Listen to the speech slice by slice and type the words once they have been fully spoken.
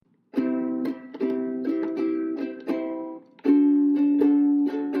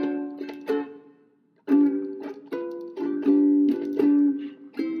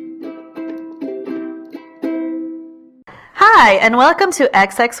Hi, and welcome to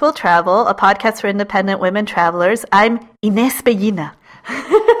XX Will Travel, a podcast for independent women travelers. I'm Ines Bellina.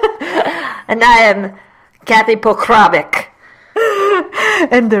 And I am Kathy Pokrabic.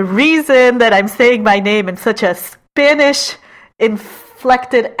 And the reason that I'm saying my name in such a Spanish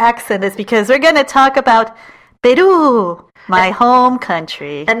inflected accent is because we're going to talk about Peru, my home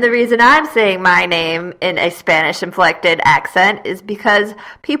country. And the reason I'm saying my name in a Spanish-inflected accent is because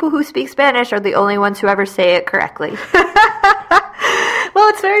people who speak Spanish are the only ones who ever say it correctly. Well,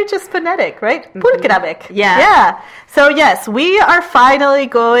 it's very just phonetic, right? Purkrabic. Yeah. So, yes, we are finally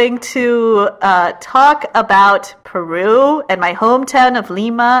going to talk about Peru and my hometown of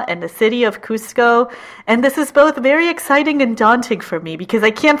Lima and the city of Cuzco. And this is both very exciting and daunting for me because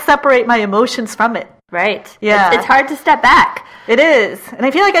I can't separate my emotions from it. Right. Yeah. It's hard to step back. It is. And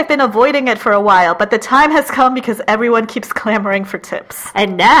I feel like I've been avoiding it for a while, but the time has come because everyone keeps clamoring for tips.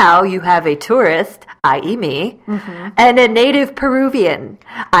 And now you have a tourist, i.e. me, and a native Peruvian,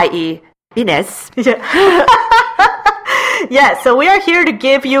 i.e. Ines. Yeah. Yeah, so we are here to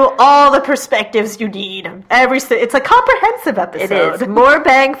give you all the perspectives you need. It's a comprehensive episode. It is. More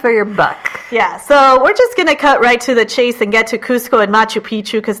bang for your buck. Yeah, so we're just going to cut right to the chase and get to Cuzco and Machu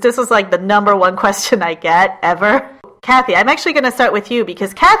Picchu because this is like the number one question I get ever. Kathy, I'm actually going to start with you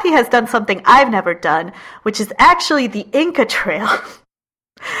because Kathy has done something I've never done, which is actually the Inca Trail.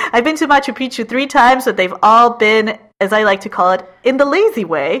 I've been to Machu Picchu 3 times, but they've all been, as I like to call it, in the lazy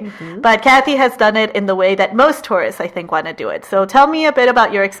way. But Kathy has done it in the way that most tourists, I think, want to do it. So tell me a bit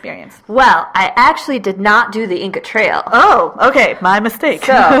about your experience. Well, I actually did not do the Inca Trail. Oh, okay. My mistake.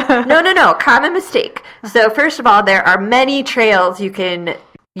 So, no. Common mistake. So first of all, there are many trails you can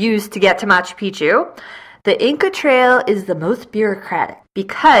use to get to Machu Picchu. The Inca Trail is the most bureaucratic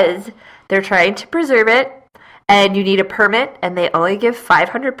because they're trying to preserve it. And you need a permit, and they only give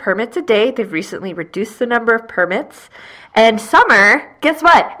 500 permits a day. They've recently reduced the number of permits. And summer, guess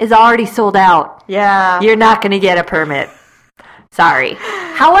what, is already sold out. Yeah. You're not going to get a permit. Sorry.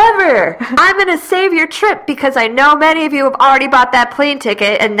 However, I'm going to save your trip because I know many of you have already bought that plane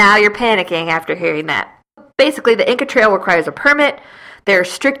ticket, and now you're panicking after hearing that. Basically, the Inca Trail requires a permit. There are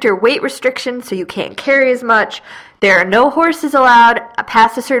stricter weight restrictions, so you can't carry as much. There are no horses allowed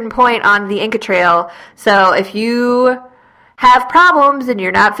past a certain point on the Inca Trail. So if you have problems and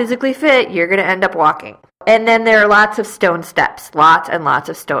you're not physically fit, you're going to end up walking. And then there are lots of stone steps, lots and lots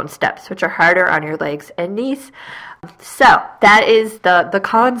of stone steps, which are harder on your legs and knees. So that is the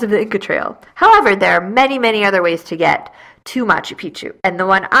cons of the Inca Trail. However, there are many, many other ways to get to Machu Picchu. And the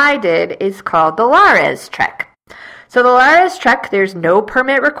one I did is called the Lares Trek. So the Lares Trek, there's no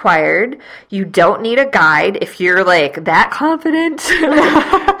permit required. You don't need a guide if you're like that confident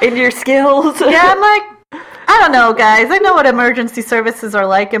in your skills. Yeah, I'm like, I don't know, guys. I know what emergency services are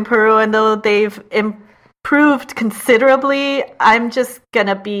like in Peru, and though they've improved considerably, I'm just going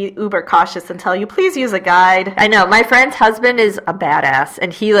to be uber cautious and tell you, please use a guide. I know. My friend's husband is a badass,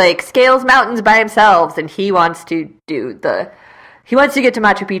 and he like scales mountains by himself, and he wants to He wants to get to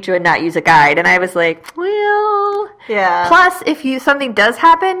Machu Picchu and not use a guide. And I was like, well... Yeah. Plus, if something does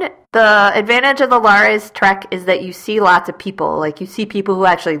happen, the advantage of the Lares Trek is that you see lots of people. Like, you see people who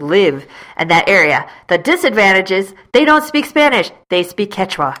actually live in that area. The disadvantage is they don't speak Spanish. They speak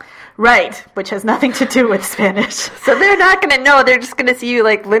Quechua. Right, which has nothing to do with Spanish. So they're not going to know. They're just going to see you,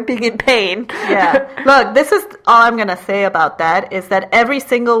 like, limping in pain. Yeah. Look, this is all I'm going to say about that, is that every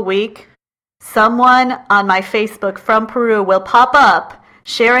single week... someone on my Facebook from Peru will pop up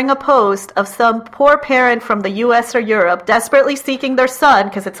sharing a post of some poor parent from the US or Europe desperately seeking their son,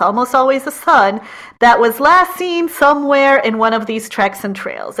 because it's almost always a son, that was last seen somewhere in one of these treks and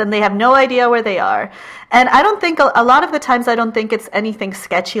trails, and they have no idea where they are. And I don't think, a lot of the times I don't think it's anything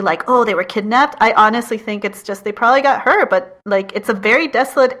sketchy like, oh, they were kidnapped. I honestly think it's just they probably got hurt, but like it's a very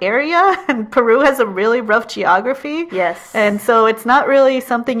desolate area, and Peru has a really rough geography. Yes. And so it's not really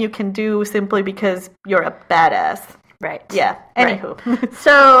something you can do simply because you're a badass. Right. Yeah. Anywho. Right.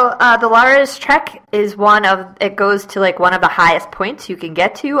 So the Lares Trek is it goes to like one of the highest points you can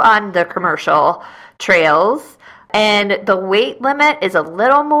get to on the commercial trails. And the weight limit is a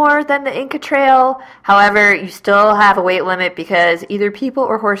little more than the Inca Trail. However, you still have a weight limit because either people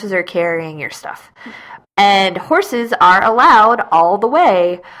or horses are carrying your stuff. And horses are allowed all the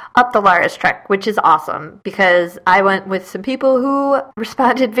way up the Lares Trek, which is awesome because I went with some people who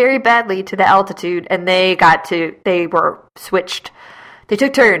responded very badly to the altitude, and they were switched. They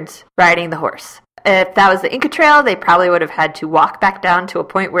took turns riding the horse. If that was the Inca Trail, they probably would have had to walk back down to a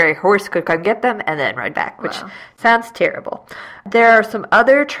point where a horse could come get them and then ride back, which sounds terrible. There are some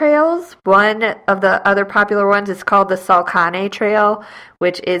other trails. One of the other popular ones is called the Salcane Trail,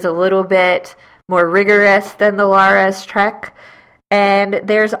 which is a little bit more rigorous than the Lares trek. And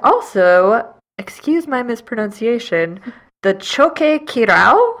there's also, excuse my mispronunciation, the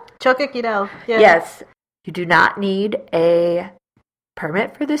Choquequirao? Choquequirao, yeah. Yes. You do not need a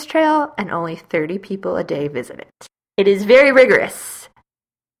permit for this trail, and only 30 people a day visit it. It is very rigorous.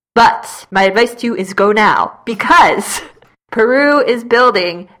 But my advice to you is go now, because Peru is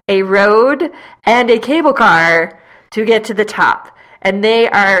building a road and a cable car to get to the top. And they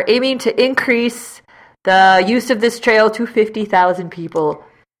are aiming to increase the use of this trail to 50,000 people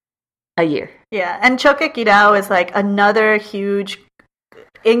a year. Yeah, and Choquequirao is like another huge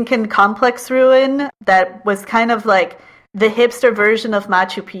Incan complex ruin that was kind of like the hipster version of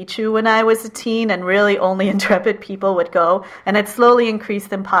Machu Picchu when I was a teen, and really only intrepid people would go. And it slowly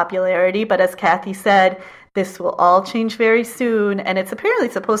increased in popularity, but as Kathy said, this will all change very soon, and it's apparently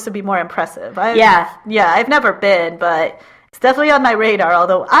supposed to be more impressive. I've never been, but it's definitely on my radar,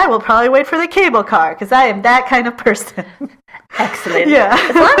 although I will probably wait for the cable car, because I am that kind of person. Excellent. Yeah.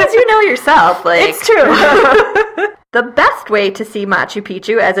 As long as you know yourself. It's true. The best way to see Machu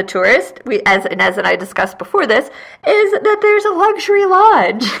Picchu as a tourist, as I discussed before this, is that there's a luxury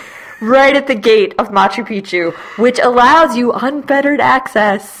lodge right at the gate of Machu Picchu, which allows you unfettered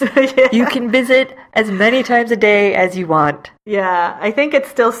access. Yeah. You can visit as many times a day as you want. Yeah, I think it's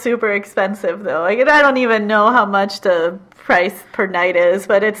still super expensive, though. I don't even know how much the price per night is,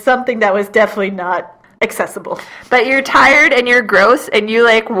 but it's something that was definitely not accessible. But you're tired and you're gross, and you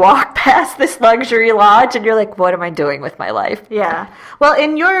walk past this luxury lodge and you're like, what am I doing with my life? Yeah. Well,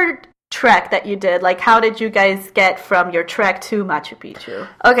 in your trek that you did, how did you guys get from your trek to Machu Picchu?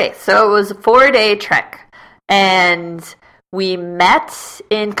 Okay, so it was a 4-day trek, and we met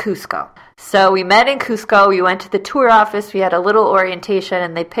in Cuzco. So we met in Cuzco, we went to the tour office, we had a little orientation,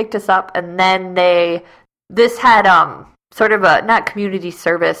 and they picked us up, and then this had sort of a, not community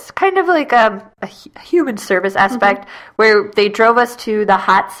service, kind of like a human service aspect, where they drove us to the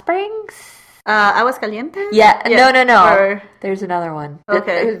hot springs. Aguascalientes? Yeah. No. There's another one.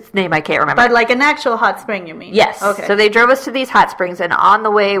 Okay. Its name I can't remember. But like an actual hot spring, you mean? Yes. Okay. So they drove us to these hot springs, and on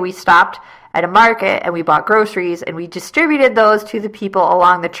the way we stopped at a market and we bought groceries, and we distributed those to the people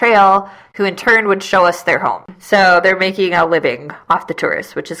along the trail, who in turn would show us their home. So they're making a living off the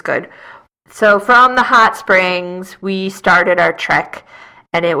tourists, which is good. So from the hot springs, we started our trek,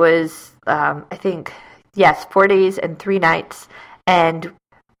 and it was, 4 days and 3 nights, and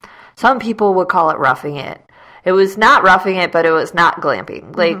some people would call it roughing it. It was not roughing it, but it was not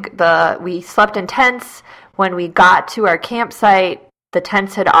glamping. We slept in tents. When we got to our campsite, the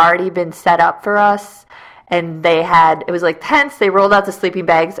tents had already been set up for us, and it was like tents, they rolled out the sleeping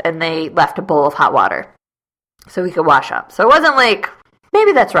bags, and they left a bowl of hot water so we could wash up. So it wasn't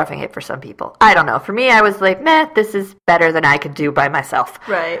maybe that's roughing it for some people. I don't know. For me, I was like, this is better than I could do by myself.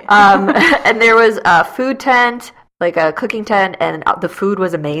 Right. And there was a food tent, like a cooking tent, and the food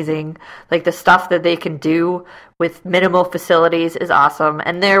was amazing. The stuff that they can do with minimal facilities is awesome.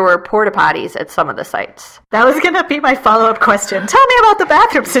 And there were porta potties at some of the sites. That was going to be my follow-up question. Tell me about the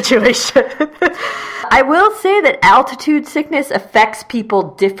bathroom situation. I will say that altitude sickness affects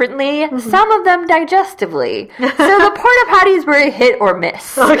people differently, some of them digestively. So the porta potties were a hit or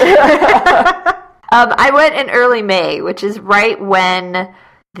miss. Okay. I went in early May, which is right when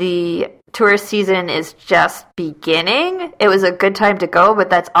the tourist season is just beginning. It was a good time to go, but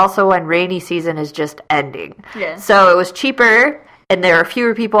that's also when rainy season is just ending. Yeah. So it was cheaper, and there are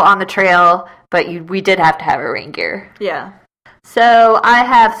fewer people on the trail, but we did have to have a rain gear. Yeah. So I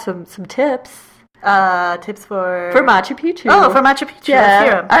have some tips. Tips for Machu Picchu. Oh, for Machu Picchu.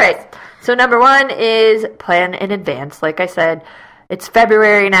 Yeah. All right. So number 1 is plan in advance. Like I said, it's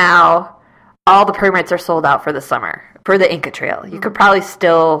February now. All the permits are sold out for the summer for the Inca Trail. You could probably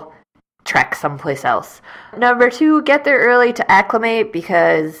still trek someplace else. Number 2, get there early to acclimate,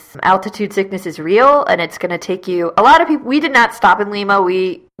 because altitude sickness is real, and it's going to take you... A lot of people... We did not stop in Lima.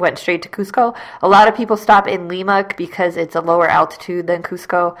 We went straight to Cuzco. A lot of people stop in Lima because it's a lower altitude than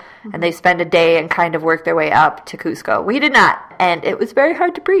Cuzco, and they spend a day and kind of work their way up to Cuzco. We did not, and it was very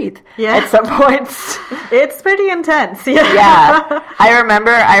hard to breathe at some points. It's pretty intense. Yeah. I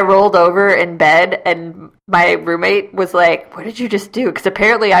remember I rolled over in bed, and my roommate was like, what did you just do? Because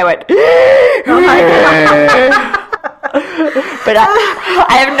apparently I went, oh my God. But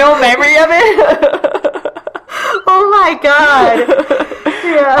I have no memory of it. Oh my God.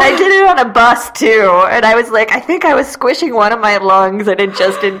 Yeah. I did it on a bus too, and I was like, I think I was squishing one of my lungs and it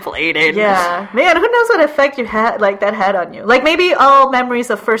just inflated. Yeah. Man, who knows what effect you had that had on you? Like maybe all memories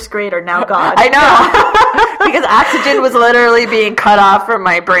of first grade are now gone. I know. Because oxygen was literally being cut off from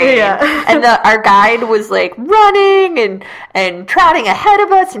my brain. Yeah. And our guide was like running and trotting ahead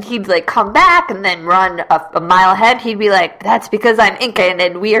of us, and he'd like come back and then run a mile ahead. He'd be like, that's because I'm Incan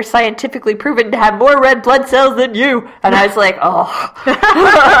and we are scientifically proven to have more red blood cells than you. And I was like, oh.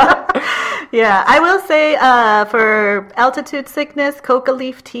 Yeah, I will say for altitude sickness, coca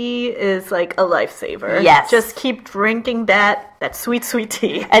leaf tea is like a lifesaver. Yes. Just keep drinking that sweet, sweet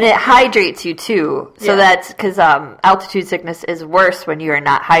tea. And it hydrates you too. So Yeah. that's because altitude sickness is worse when you are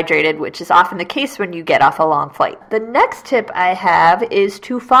not hydrated, which is often the case when you get off a long flight. The next tip I have is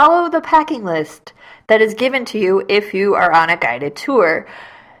to follow the packing list that is given to you if you are on a guided tour.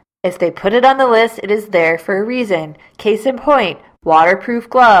 If they put it on the list, it is there for a reason. Case in point, waterproof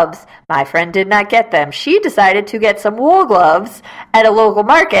gloves. My friend did not get them. She decided to get some wool gloves at a local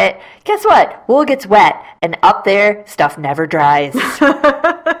market. Guess what? Wool gets wet, and up there, stuff never dries.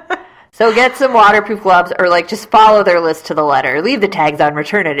 So get some waterproof gloves, or like just follow their list to the letter. Leave the tags on,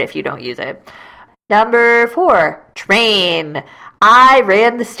 return it if you don't use it. Number 4, train. I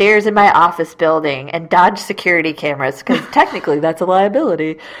ran the stairs in my office building and dodged security cameras because technically that's a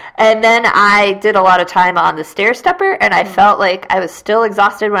liability. And then I did a lot of time on the stair stepper, and I felt like I was still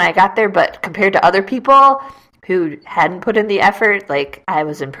exhausted when I got there, but compared to other people who hadn't put in the effort, like I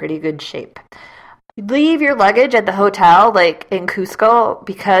was in pretty good shape. Leave your luggage at the hotel, like in Cuzco,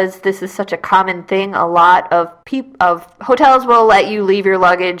 because this is such a common thing. A lot of hotels will let you leave your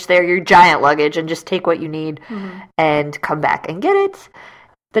luggage there, your giant luggage, and just take what you need and come back and get it.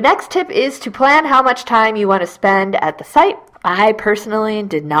 The next tip is to plan how much time you want to spend at the site. I personally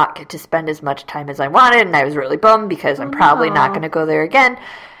did not get to spend as much time as I wanted, and I was really bummed because I'm probably not going to go there again.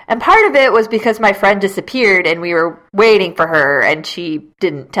 And part of it was because my friend disappeared and we were waiting for her and she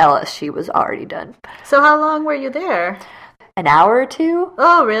didn't tell us she was already done. So how long were you there? An hour or two.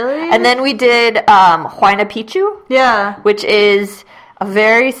 Oh, really? And then we did Huayna Picchu. Yeah. Which is a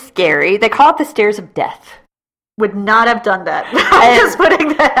very scary, they call it the Stairs of Death. Would not have done that. I'm just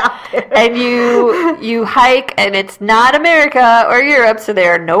putting that out there. And you hike, and it's not America or Europe, so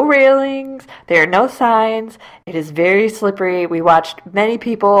there are no railings, there are no signs. It is very slippery. We watched many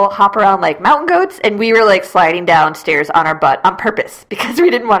people hop around like mountain goats, and we were like sliding down stairs on our butt on purpose because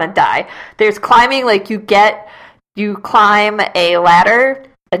we didn't want to die. There's climbing, like you climb a ladder,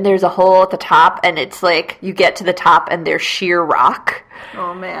 and there's a hole at the top, and it's like you get to the top, and there's sheer rock.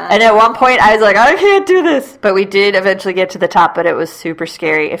 Oh, man. And at one point, I was like, I can't do this. But we did eventually get to the top, but it was super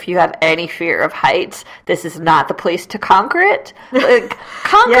scary. If you have any fear of heights, this is not the place to conquer it. Like,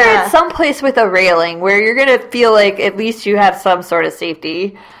 conquer it someplace with a railing where you're going to feel like at least you have some sort of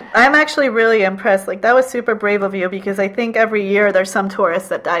safety. I'm actually really impressed. Like, that was super brave of you because I think every year there's some tourist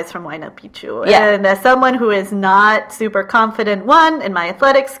that dies from Huayna Picchu. Yeah. And as someone who is not super confident, 1, in my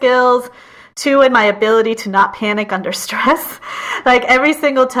athletic skills, 2, in my ability to not panic under stress. Like, every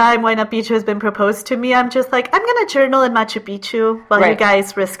single time Huayna Picchu has been proposed to me, I'm just like, I'm going to journal in Machu Picchu while you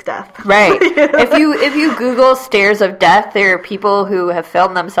guys risk death. Right. If you Google Stairs of Death, there are people who have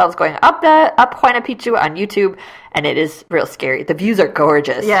filmed themselves going up Huayna Picchu on YouTube, and it is real scary. The views are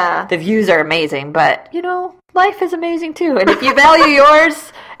gorgeous. Yeah. The views are amazing, but, life is amazing too. And if you value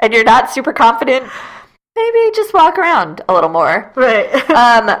yours and you're not super confident, maybe just walk around a little more. Right.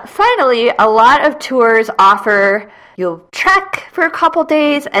 Finally, a lot of tours offer, you'll trek for a couple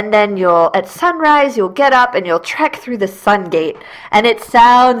days, and then at sunrise, you'll get up and you'll trek through the sun gate. And it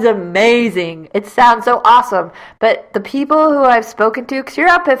sounds amazing. It sounds so awesome. But the people who I've spoken to, because you're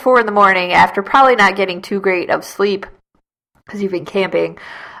up at 4 a.m. after probably not getting too great of sleep because you've been camping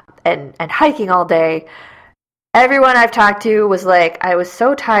and hiking all day, everyone I've talked to was like, I was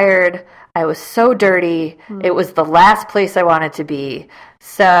so tired. I was so dirty. It was the last place I wanted to be.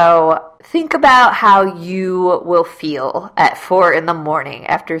 So think about how you will feel at 4 a.m.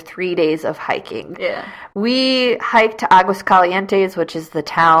 after 3 days of hiking. Yeah. We hiked to Aguascalientes, which is the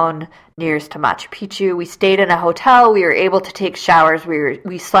town nearest to Machu Picchu. We stayed in a hotel. We were able to take showers.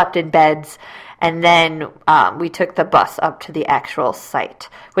 We slept in beds. And then we took the bus up to the actual site,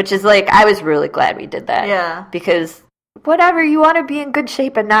 which is like, I was really glad we did that. Yeah. Because whatever, you want to be in good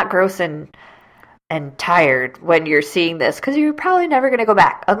shape and not gross and tired when you're seeing this, because you're probably never going to go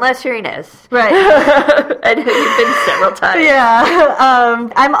back unless you're Inez. Right. I know you've been several times. Yeah.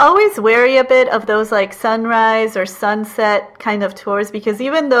 I'm always wary a bit of those like sunrise or sunset kind of tours because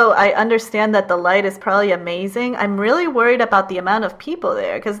even though I understand that the light is probably amazing, I'm really worried about the amount of people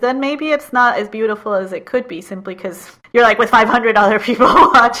there because then maybe it's not as beautiful as it could be simply because you're like with 500 other people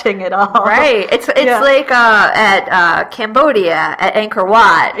watching it all. Right. It's like at Cambodia, at Angkor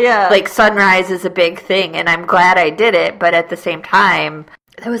Wat. Yeah. Like sunrise is a big thing, and I'm glad I did it, but at the same time,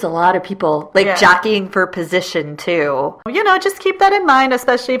 there was a lot of people jockeying for position too. Just keep that in mind,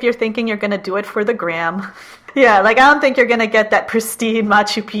 especially if you're thinking you're going to do it for the gram. Yeah, like I don't think you're going to get that pristine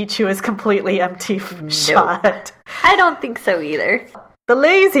Machu Picchu is completely empty shot. I don't think so either. The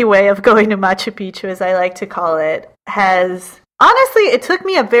lazy way of going to Machu Picchu, as I like to call it, honestly, it took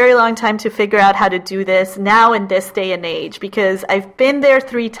me a very long time to figure out how to do this now in this day and age, because I've been there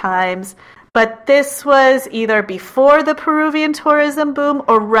 3 times, but this was either before the Peruvian tourism boom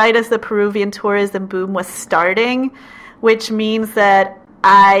or right as the Peruvian tourism boom was starting, which means that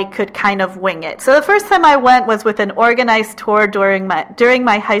I could kind of wing it. So the first time I went was with an organized tour during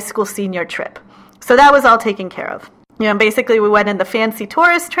my high school senior trip. So that was all taken care of. Basically we went in the fancy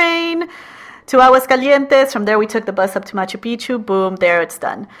tourist train to Aguascalientes. From there we took the bus up to Machu Picchu. Boom, there it's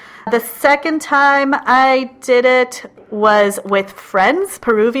done. The second time I did it was with friends,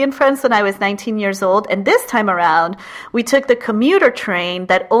 Peruvian friends, when I was 19 years old. And this time around, we took the commuter train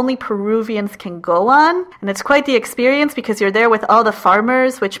that only Peruvians can go on. And it's quite the experience because you're there with all the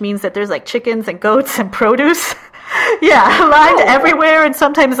farmers, which means that there's like chickens and goats and produce. Yeah, lined everywhere, and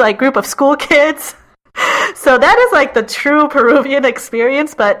sometimes like group of school kids. So that is like the true Peruvian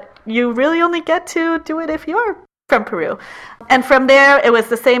experience, but you really only get to do it if you're from Peru. And from there, it was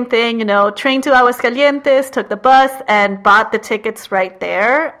the same thing, train to Aguascalientes, took the bus, and bought the tickets right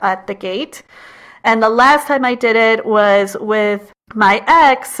there at the gate. And the last time I did it was with my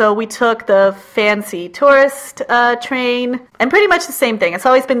ex, so we took the fancy tourist train, and pretty much the same thing. It's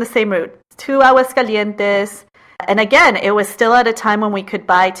always been the same route, to Aguascalientes. And again, it was still at a time when we could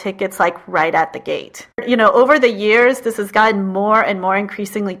buy tickets like right at the gate. Over the years, this has gotten more and more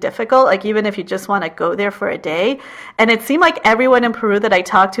increasingly difficult, like even if you just want to go there for a day. And it seemed like everyone in Peru that I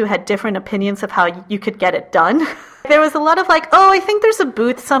talked to had different opinions of how you could get it done. There was a lot of like, I think there's a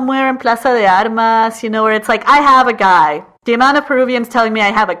booth somewhere in Plaza de Armas, where it's like, I have a guy. The amount of Peruvians telling me I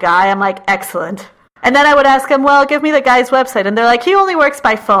have a guy, I'm like, excellent. And then I would ask them, well, give me the guy's website. And they're like, he only works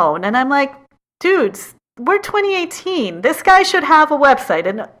by phone. And I'm like, dudes, we're 2018. This guy should have a website.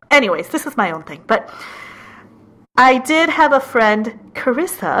 And anyways, this is my own thing. But I did have a friend,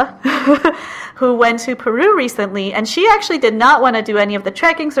 Carissa, who went to Peru recently, and she actually did not want to do any of the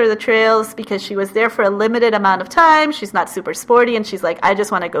trekkings or the trails because she was there for a limited amount of time. She's not super sporty, and she's like, I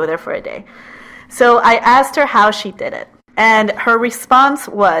just want to go there for a day. So I asked her how she did it. And her response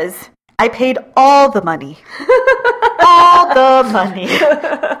was, I paid all the money. All the money.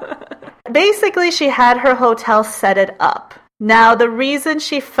 Basically, she had her hotel set it up. Now, the reason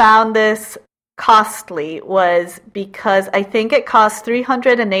she found this costly was because I think it cost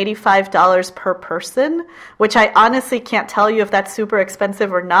 $385 per person, which I honestly can't tell you if that's super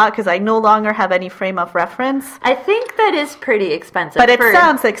expensive or not because I no longer have any frame of reference. I think that is pretty expensive. But it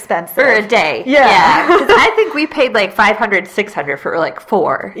sounds expensive. For a day. Yeah. Because I think we paid like $500, $600 for like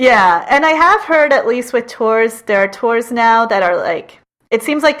 4. Yeah. And I have heard, at least with tours, there are tours now that are like, it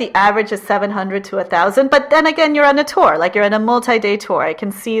seems like the average is $700 to $1,000, but then again, you're on a tour, like you're on a multi-day tour. I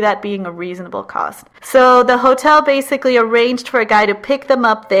can see that being a reasonable cost. So the hotel basically arranged for a guy to pick them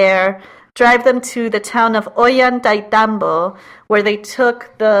up there, drive them to the town of Ollantaytambo, where they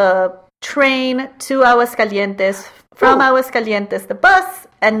took the train to Aguascalientes, from Aguascalientes the bus,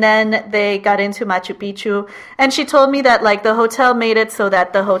 and then they got into Machu Picchu. And she told me that like the hotel made it so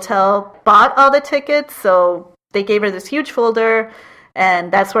that the hotel bought all the tickets, so they gave her this huge folder.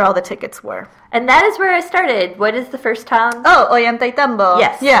 And that's where all the tickets were. And that is where I started. What is the first town? Oh, Ollantaytambo.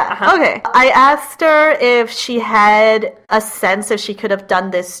 Yes. Yeah. Uh-huh. Okay. I asked her if she had a sense if she could have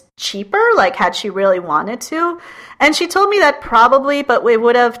done this cheaper, like had she really wanted to. And she told me that probably, but it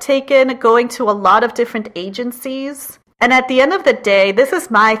would have taken going to a lot of different agencies. And at the end of the day, this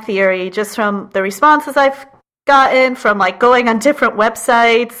is my theory, just from the responses I've gotten from like going on different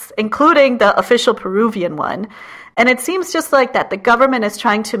websites, including the official Peruvian one. And it seems just like that the government is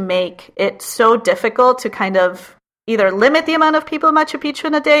trying to make it so difficult to kind of either limit the amount of people in Machu Picchu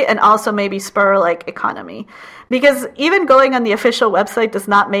in a day and also maybe spur like economy. Because even going on the official website does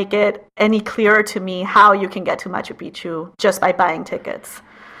not make it any clearer to me how you can get to Machu Picchu just by buying tickets.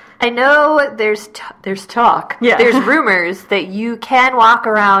 I know there's talk. Yeah. There's rumors that you can walk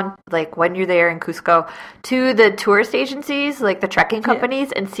around, like when you're there in Cuzco, to the tourist agencies, like the trekking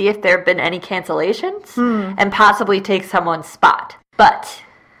companies, and see if there have been any cancellations and possibly take someone's spot. But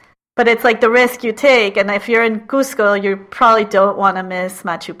But it's like the risk you take, and if you're in Cuzco, you probably don't want to miss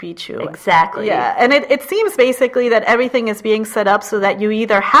Machu Picchu. Exactly. Yeah, and it seems basically that everything is being set up so that you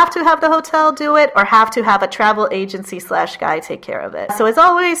either have to have the hotel do it or have to have a travel agency / guide take care of it. So as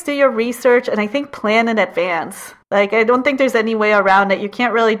always, do your research, and I think plan in advance. Like, I don't think there's any way around it. You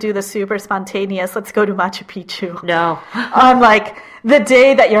can't really do the super spontaneous, let's go to Machu Picchu. No. On, like, the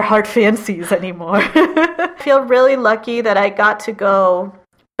day that your heart fancies anymore. I feel really lucky that I got to go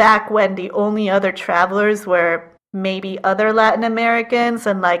back when the only other travelers were maybe other Latin Americans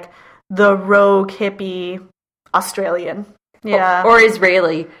and like the rogue hippie Australian. Yeah. Or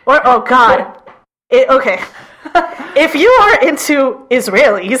Israeli. Or, oh God. Okay. If you are into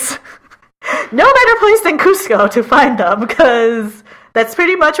Israelis, no better place than Cusco to find them, because that's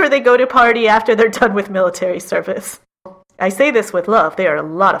pretty much where they go to party after they're done with military service. I say this with love. They are a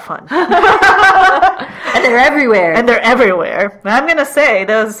lot of fun. And they're everywhere. I'm going to say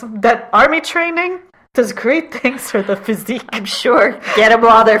that army training does great things for the physique. I'm sure. Get them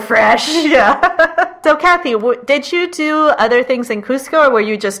while they're fresh. Yeah. So, Kathy, did you do other things in Cusco, or were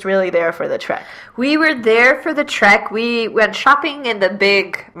you just really there for the trek? We were there for the trek. We went shopping in the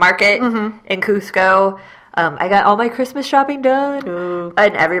big market in Cusco. I got all my Christmas shopping done. Ooh.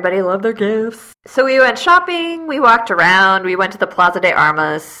 And everybody loved their gifts. So we went shopping, we walked around, we went to the Plaza de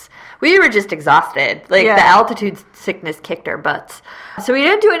Armas. We were just exhausted. Like, the altitude sickness kicked our butts. So we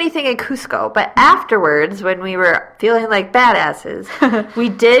didn't do anything in Cusco. But afterwards, when we were feeling like badasses, we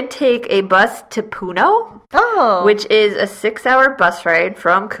did take a bus to Puno, which is a 6-hour bus ride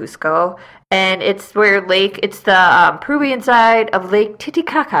from Cusco. And it's it's the Peruvian side of Lake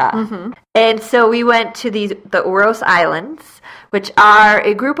Titicaca. Mm-hmm. And so we went to the Uros Islands, which are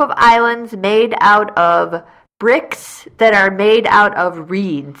a group of islands made out of bricks that are made out of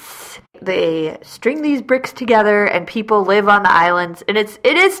reeds. They string these bricks together and people live on the islands. And it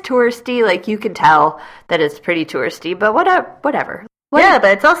is touristy, like you can tell that it's pretty touristy, but whatever. Yeah,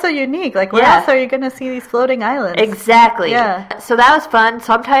 but it's also unique. Like, where else are you going to see these floating islands? Exactly. Yeah. So that was fun.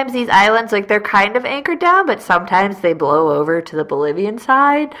 Sometimes these islands, like, they're kind of anchored down, but sometimes they blow over to the Bolivian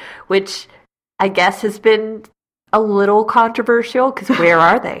side, which I guess has been a little controversial, because where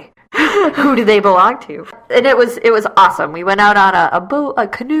are they? Who do they belong to? And it was awesome. We went out on a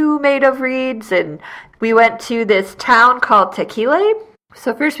canoe made of reeds, and we went to this town called Tequila.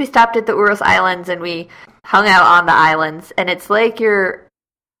 So first we stopped at the Uros Islands, and we hung out on the islands, and it's like you're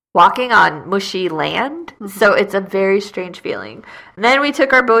walking on mushy land, so it's a very strange feeling. And then we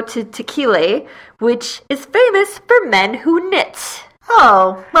took our boat to Tequila, which is famous for men who knit.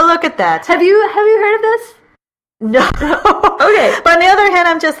 Oh, well, look at that. Have you heard of this? No. Okay. But on the other hand,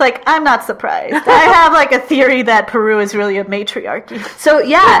 I'm just like, I'm not surprised. I have like a theory that Peru is really a matriarchy. So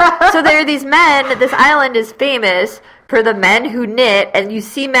yeah, so there are these men, this island is famous for the men who knit, and you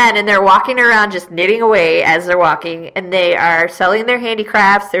see men and they're walking around just knitting away as they're walking, and they are selling their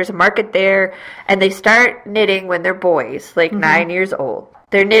handicrafts. There's a market there, and they start knitting when they're boys, like 9 years old.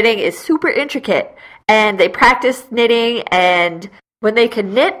 Their knitting is super intricate, and they practice knitting, and when they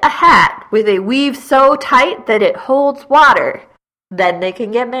can knit a hat with a weave so tight that it holds water, then they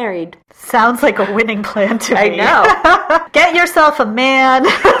can get married. Sounds like a winning plan to me. I know. Get yourself a man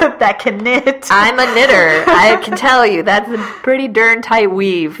that can knit. I'm a knitter. I can tell you, that's a pretty darn tight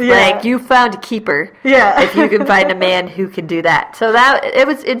weave. Yeah. Like, you found a keeper. Yeah. If you can find a man who can do that. So it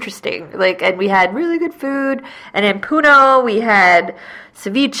was interesting. Like, and we had really good food. And in Puno, we had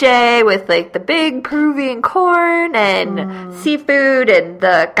ceviche with like the big Peruvian corn and seafood, and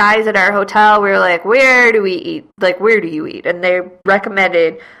the guys at our hotel, we were like, where do we eat? Like, where do you eat? And they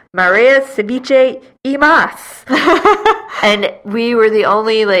recommended Maria's Ceviche y Mas. And we were the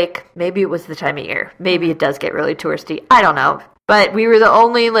only, like, maybe it was the time of year. Maybe it does get really touristy. I don't know. But we were the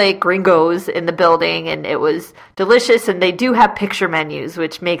only, like, gringos in the building, and it was delicious. And they do have picture menus,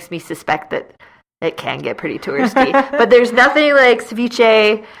 which makes me suspect that it can get pretty touristy. But there's nothing like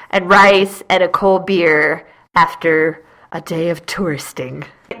ceviche and rice and a cold beer after a day of touristing.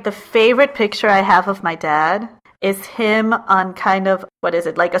 The favorite picture I have of my dad is him on kind of, what is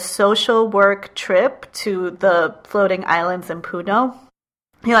it, like a social work trip to the floating islands in Puno.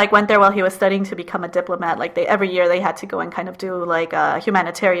 He like went there while he was studying to become a diplomat. Like every year they had to go and kind of do like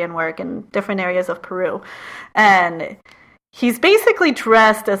humanitarian work in different areas of Peru. And he's basically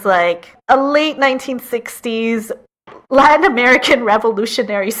dressed as like a late 1960s Latin American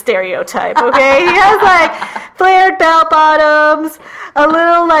revolutionary stereotype, okay? He has like flared bell bottoms, a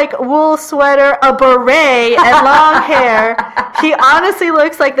little like wool sweater, a beret, and long hair. He honestly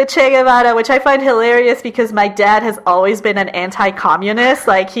looks like the Che Guevara, which I find hilarious because my dad has always been an anti-communist.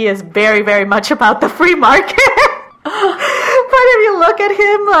 Like, he is very, very much about the free market. But if you look at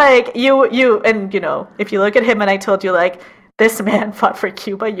him, like, and, if you look at him and I told you, like, this man fought for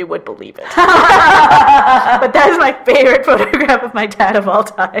Cuba, you would believe it. But that is my favorite photograph of my dad of all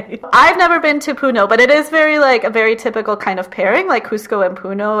time. I've never been to Puno, but it is a very typical kind of pairing, like Cusco and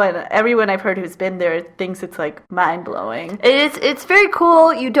Puno, and everyone I've heard who's been there thinks it's like mind-blowing. It's very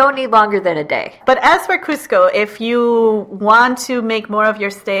cool. You don't need longer than a day. But as for Cusco, if you want to make more of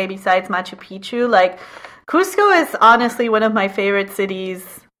your stay besides Machu Picchu, like, Cusco is honestly one of my favorite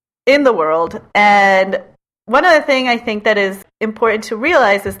cities in the world, and one other thing I think that is important to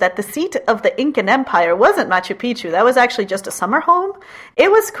realize is that the seat of the Incan Empire wasn't Machu Picchu. That was actually just a summer home. It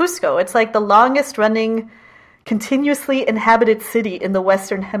was Cusco. It's like the longest running continuously inhabited city in the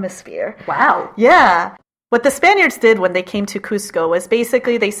Western Hemisphere. Wow. Yeah. What the Spaniards did when they came to Cusco was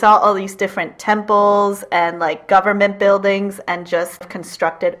basically they saw all these different temples and like government buildings and just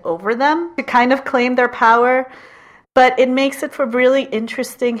constructed over them to kind of claim their power. But it makes it for really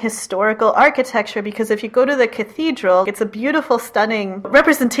interesting historical architecture because if you go to the cathedral, it's a beautiful, stunning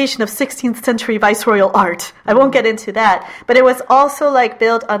representation of 16th century viceroyal art. I won't get into that. But it was also like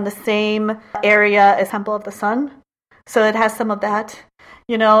built on the same area as Temple of the Sun. So it has some of that.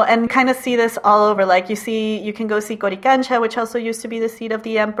 And kind of see this all over. Like you can go see Coricancha, which also used to be the seat of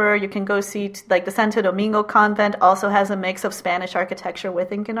the emperor. You can go see like the Santo Domingo convent also has a mix of Spanish architecture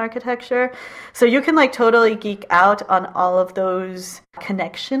with Incan architecture. So you can like totally geek out on all of those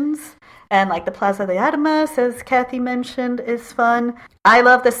connections. And like the Plaza de Armas, as Kathy mentioned, is fun. I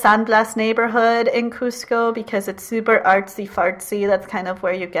love the San Blas neighborhood in Cusco because it's super artsy-fartsy. That's kind of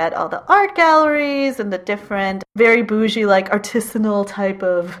where you get all the art galleries and the different, very bougie, like artisanal type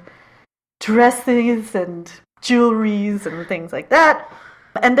of dresses and jewelries and things like that.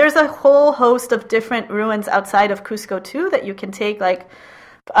 And there's a whole host of different ruins outside of Cusco, too, that you can take, like,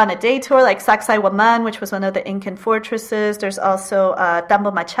 on a day tour, like Sacsayhuaman, which was one of the Incan fortresses. There's also Tambo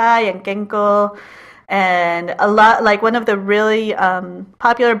Machay and Genco. And a lot, like one of the really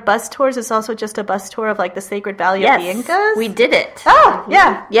popular bus tours is also just a bus tour of like the Sacred Valley of the Incas. We did it. Oh,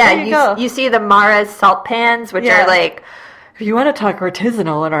 yeah. Yeah, you see the Mara's salt pans, which are like, if you want to talk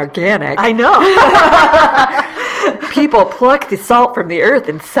artisanal and organic. I know. People pluck the salt from the earth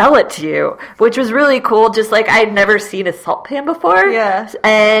and sell it to you, which was really cool. Just like I'd never seen a salt pan before. Yeah.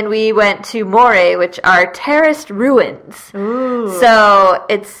 And we went to More, which are terraced ruins. Ooh. So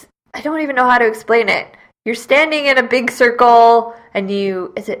I don't even know how to explain it. You're standing in a big circle and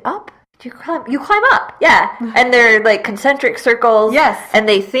is it up? You climb up, yeah. And they're like concentric circles. Yes. And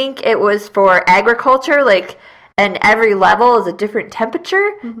they think it was for agriculture, like, and every level is a different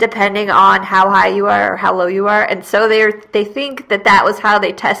temperature depending on how high you are or how low you are. And so they think that was how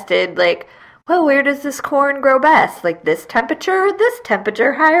they tested, like, well, where does this corn grow best? Like this temperature or this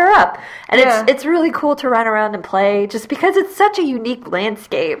temperature higher up? And it's really cool to run around and play just because it's such a unique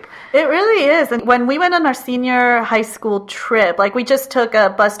landscape. It really is. And when we went on our senior high school trip, like we just took a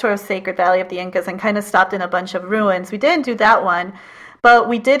bus tour of Sacred Valley of the Incas and kind of stopped in a bunch of ruins. We didn't do that one. But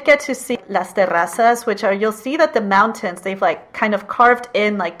we did get to see Las Terrazas, which are, you'll see that the mountains, they've like kind of carved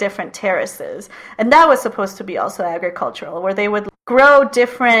in like different terraces. And that was supposed to be also agricultural, where they would grow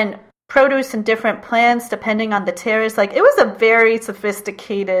different produce and different plants depending on the terrace. Like it was a very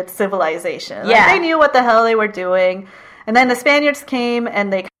sophisticated civilization. Yeah. Like, they knew what the hell they were doing. And then the Spaniards came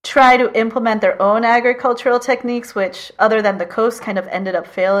and they tried to implement their own agricultural techniques, which other than the coast kind of ended up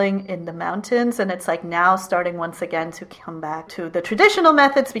failing in the mountains. And it's like now starting once again to come back to the traditional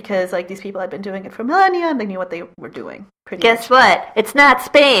methods because like these people had been doing it for millennia and they knew what they were doing. Guess what? It's not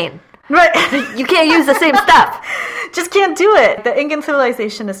Spain. Right. You can't use the same stuff. Just can't do it. The Incan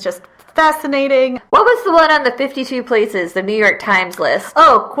civilization is just fascinating. What was the one on the 52 places, the New York Times list?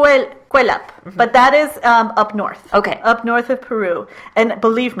 Oh, Cuelap. But that is up north. Okay. Up north of Peru. And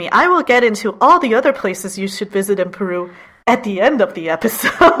believe me, I will get into all the other places you should visit in Peru at the end of the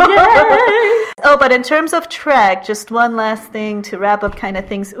episode. Oh, but in terms of trek, just one last thing to wrap up kind of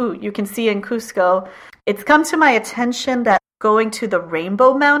things. Ooh, you can see in Cusco, it's come to my attention that going to the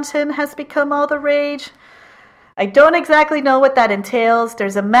Rainbow Mountain has become all the rage. I don't exactly know what that entails.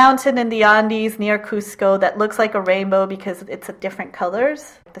 There's a mountain in the Andes near Cusco that looks like a rainbow because it's of different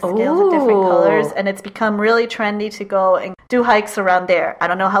colors. The scales are different colors, and it's become really trendy to go and do hikes around there. I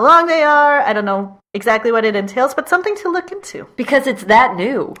don't know how long they are. I don't know exactly what it entails, but something to look into. Because it's that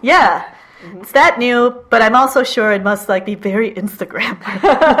new. Yeah. It's that new, but I'm also sure it must like be very Instagram.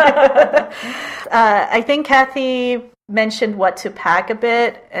 I think Kathy mentioned what to pack a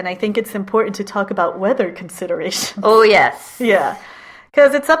bit, and I think it's important to talk about weather considerations. Oh, yes. Yeah.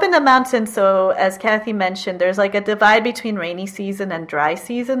 Because it's up in the mountains, so as Kathy mentioned, there's like a divide between rainy season and dry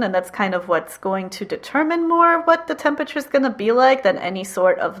season, and that's kind of what's going to determine more what the temperature is going to be like than any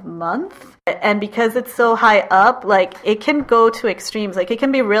sort of month. And because it's so high up, like it can go to extremes. Like it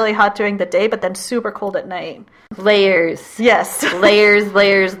can be really hot during the day, but then super cold at night. Layers. Yes. Layers,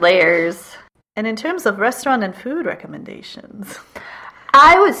 layers, layers. And in terms of restaurant and food recommendations...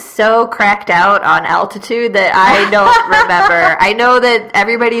 I was so cracked out on altitude that I don't remember. I know that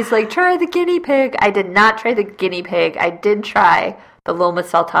everybody's like, try the guinea pig. I did not try the guinea pig. I did try the lomo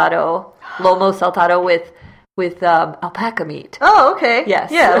saltado with alpaca meat. Oh, okay.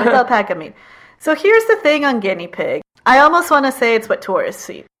 Yes. Yeah, with alpaca meat. So here's the thing on guinea pig. I almost want to say it's what tourists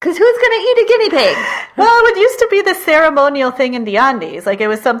eat. Because who's going to eat a guinea pig? Well, it used to be the ceremonial thing in the Andes. Like, it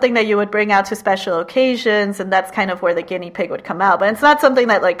was something that you would bring out to special occasions, and that's kind of where the guinea pig would come out. But it's not something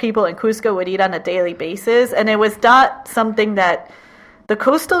that, like, people in Cuzco would eat on a daily basis, and it was not something that the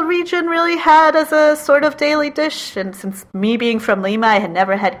coastal region really had as a sort of daily dish. And since me being from Lima, I had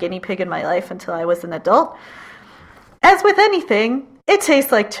never had guinea pig in my life until I was an adult. As with anything, it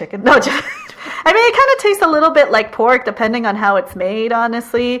tastes like chicken. No, I mean, it kind of tastes a little bit like pork, depending on how it's made,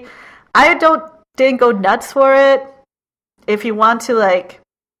 honestly. I didn't go nuts for it. If you want to, like,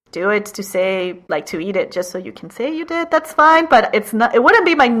 do it to say, like, to eat it just so you can say you did, that's fine. But it wouldn't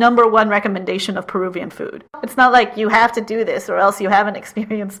be my number one recommendation of Peruvian food. It's not like you have to do this or else you haven't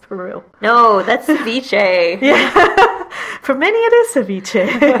experienced Peru. No, that's ceviche. Yeah. For many, it is ceviche.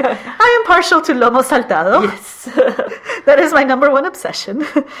 I am partial to lomo saltado. Yes. That is my number one obsession.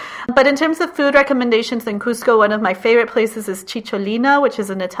 But in terms of food recommendations in Cusco, one of my favorite places is Chicholina, which is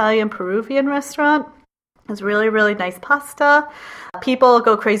an Italian-Peruvian restaurant. It's really, really nice pasta. People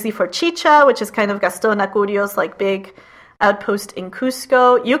go crazy for chicha, which is kind of Gaston Acurio's like big outpost in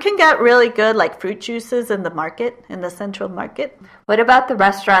Cusco. You can get really good like fruit juices in the market, in the central market. What about the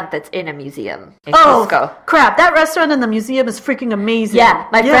restaurant that's in a museum in Cusco? Crap. That restaurant in the museum is freaking amazing. Yeah,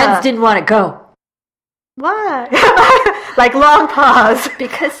 my friends didn't want to go. Why? Like long pause.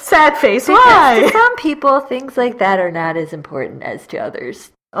 Because sad face. Why? To some people, things like that are not as important as to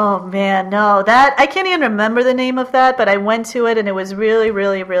others. Oh man, no. That I can't even remember the name of that, but I went to it and it was really,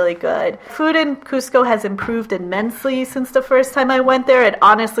 really, really good. Food in Cusco has improved immensely since the first time I went there. It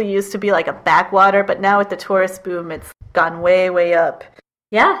honestly used to be like a backwater, but now with the tourist boom, it's gone way, way up.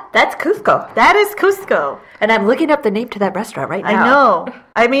 Yeah, that's Cusco. That is Cusco. And I'm looking up the name to that restaurant right now. I know.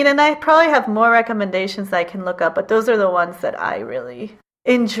 I mean, and I probably have more recommendations that I can look up, but those are the ones that I really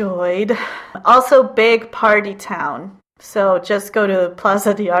enjoyed. Also, big party town. So just go to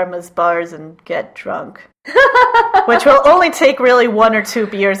Plaza de Armas bars and get drunk. Which will only take really 1 or 2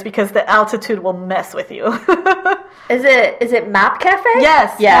 beers because the altitude will mess with you. Is it Map Cafe?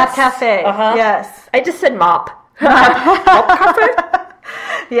 Yes. Map Cafe. Uh-huh. Yes. I just said Mop. Mop Cafe?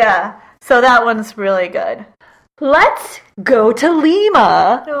 Yeah. So that one's really good. Let's go to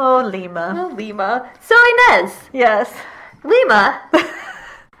Lima. Oh, Lima. Oh, Lima. So Inez. Yes. Lima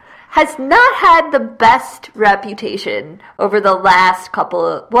has not had the best reputation over the last couple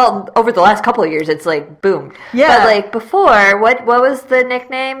of years. It's like boom. Yeah. But like before, what was the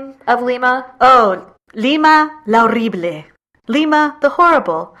nickname of Lima? Oh, Lima la horrible. Lima the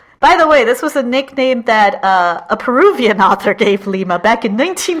horrible. By the way, this was a nickname that a Peruvian author gave Lima back in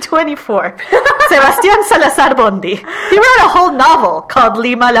 1924. Sebastián Salazar Bondi. He wrote a whole novel called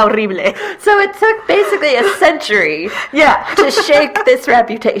Lima la Horrible. So it took basically a century yeah. to shake this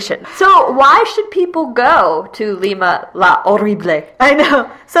reputation. So why should people go to Lima la Horrible? I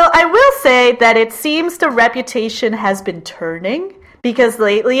know. So I will say that it seems the reputation has been turning. Because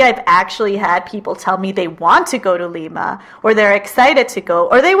lately I've actually had people tell me they want to go to Lima, or they're excited to go,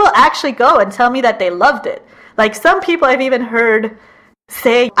 or they will actually go and tell me that they loved it. Like some people I've even heard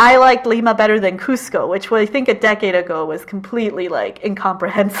say, I liked Lima better than Cusco, which I think a decade ago was completely like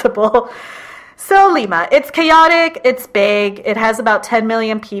incomprehensible. So Lima, it's chaotic, it's big, it has about 10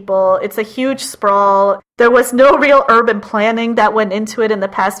 million people, it's a huge sprawl. There was no real urban planning that went into it in the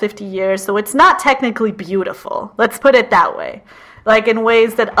past 50 years, so it's not technically beautiful. Let's put it that way. Like in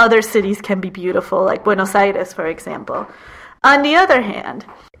ways that other cities can be beautiful, like Buenos Aires, for example. On the other hand,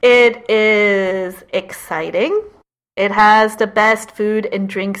 it is exciting. It has the best food and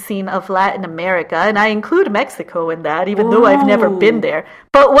drink scene of Latin America, and I include Mexico in that, even though I've never been there.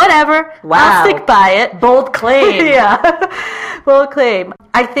 But whatever, wow. I'll stick by it. Bold claim. Yeah, bold claim.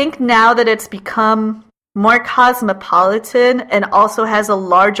 I think now that it's become more cosmopolitan and also has a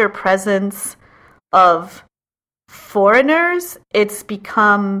larger presence of foreigners, it's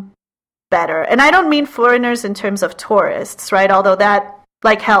become better. And I don't mean foreigners in terms of tourists, right? Although that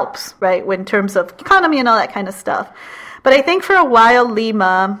like helps, right? In terms of economy and all that kind of stuff. But I think for a while,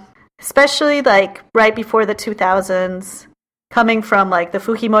 Lima, especially like right before the 2000s, coming from like the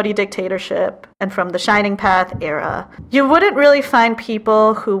Fujimori dictatorship and from the Shining Path era, you wouldn't really find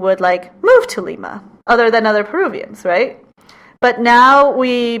people who would like move to Lima other than other Peruvians, right? But now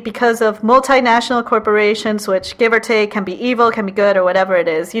because of multinational corporations, which give or take can be evil, can be good, or whatever it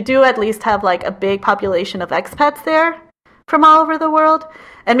is, you do at least have like a big population of expats there from all over the world.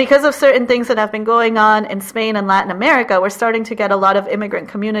 And because of certain things that have been going on in Spain and Latin America, we're starting to get a lot of immigrant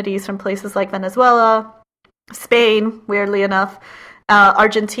communities from places like Venezuela, Spain, weirdly enough,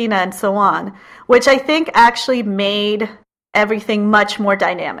 Argentina, and so on, which I think actually made everything much more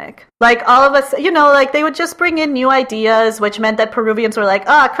dynamic. Like all of us, like they would just bring in new ideas, which meant that Peruvians were like,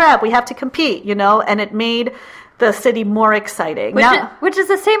 crap, we have to compete, and it made the city more exciting. Which is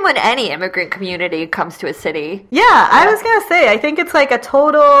the same when any immigrant community comes to a city. Yeah, I was going to say, I think it's like a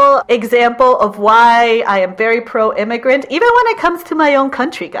total example of why I am very pro-immigrant, even when it comes to my own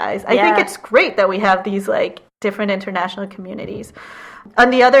country, guys. I think it's great that we have these like different international communities.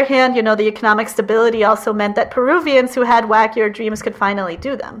 On the other hand, the economic stability also meant that Peruvians who had wackier dreams could finally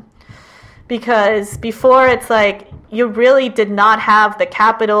do them. Because before, it's like you really did not have the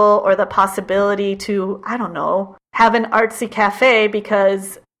capital or the possibility to, I don't know, have an artsy cafe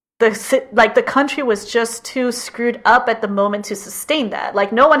because the country was just too screwed up at the moment to sustain that.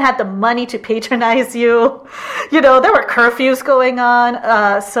 Like no one had the money to patronize you. There were curfews going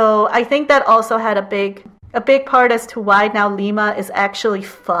on. So I think that also had a big part as to why now Lima is actually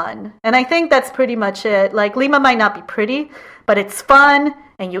fun. And I think that's pretty much it. Like Lima might not be pretty, but it's fun.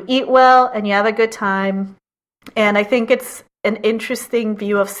 And you eat well, and you have a good time. And I think it's an interesting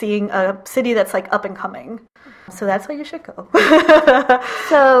view of seeing a city that's like up and coming. So that's why you should go.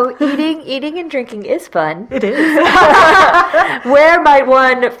 So eating and drinking is fun. It is. Where might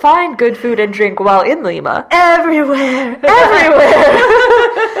one find good food and drink while in Lima? Everywhere.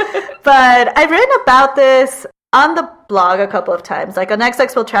 But I've written about this on the blog a couple of times, like on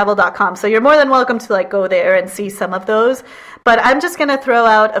xxwilltravel.com. So you're more than welcome to like go there and see some of those. But I'm just going to throw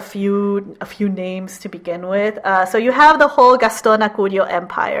out a few names to begin with. So you have the whole Gaston Acurio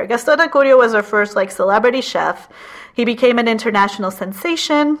empire. Gaston Acurio was our first like celebrity chef. He became an international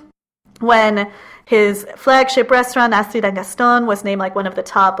sensation when his flagship restaurant, Astrid and Gaston, was named like one of the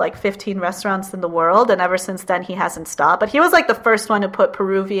top like 15 restaurants in the world. And ever since then, he hasn't stopped. But he was like the first one to put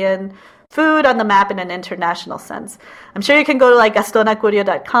Peruvian food on the map in an international sense. I'm sure you can go to like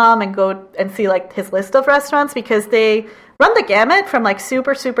gastonacurio.com and go and see like his list of restaurants because they run the gamut from like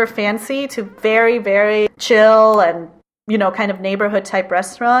super, super fancy to very, very chill and, kind of neighborhood type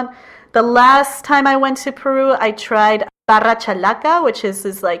restaurant. The last time I went to Peru, I tried Barra Chalaca, which is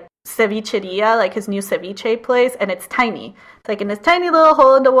his like cevicheria, like his new ceviche place, and it's tiny. It's like in this tiny little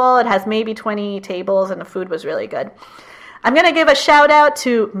hole in the wall. It has maybe 20 tables and the food was really good. I'm going to give a shout out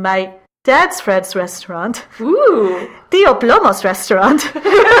to my dad's friend's restaurant. Ooh. Tío Plomo's restaurant.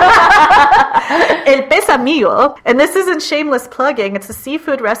 El Pez Amigo. And this isn't shameless plugging. It's a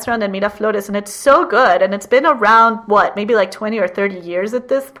seafood restaurant in Miraflores, and it's so good. And it's been around, maybe like 20 or 30 years at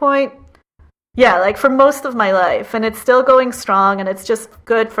this point? Yeah, like for most of my life. And it's still going strong, and it's just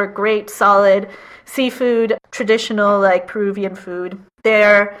good for great, solid seafood, traditional, like Peruvian food.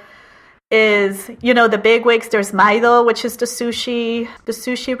 There is, the bigwigs. There's Maido, which is the sushi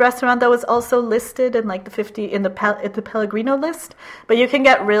restaurant that was also listed in like the Pellegrino list. But you can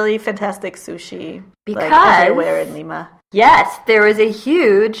get really fantastic sushi because everywhere in Lima. Yes, there was a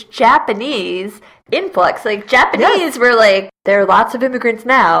huge Japanese influx. Like Japanese were like, there are lots of immigrants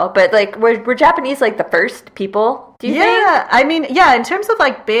now, but like were Japanese like the first people? Do you think? Yeah, I mean, in terms of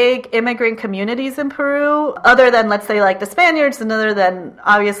like big immigrant communities in Peru, other than let's say like the Spaniards and other than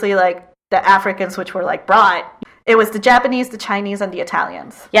obviously like the Africans, which were like brought, it was the Japanese, the Chinese, and the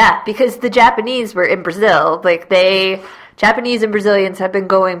Italians. Yeah, because the Japanese were in Brazil. Like Japanese and Brazilians have been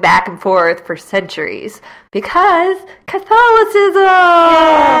going back and forth for centuries because Catholicism!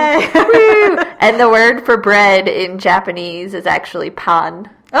 And the word for bread in Japanese is actually pan.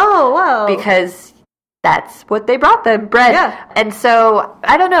 Oh, wow. Because that's what they brought them, bread. Yeah. And so,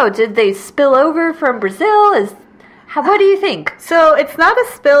 I don't know, did they spill over from Brazil? What do you think? So it's not a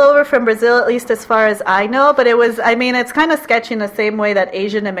spillover from Brazil, at least as far as I know, but it's kind of sketchy in the same way that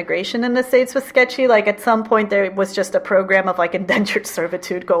Asian immigration in the States was sketchy. Like at some point there was just a program of like indentured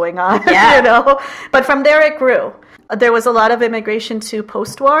servitude going on, But from there it grew. There was a lot of immigration to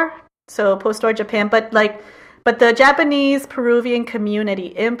post-war Japan, but like But the Japanese Peruvian community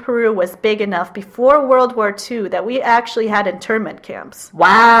in Peru was big enough before World War II that we actually had internment camps.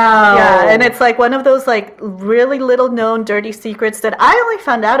 Wow. Yeah, and it's like one of those like really little known dirty secrets that I only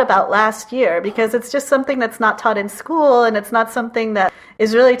found out about last year because it's just something that's not taught in school and it's not something that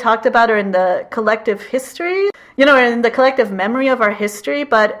is really talked about or in the collective history, you know, in the collective memory of our history,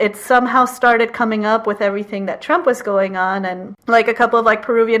 but it somehow started coming up with everything that Trump was going on, and like a couple of like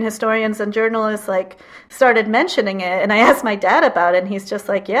Peruvian historians and journalists like started mentioning it, and I asked my dad about it, and he's just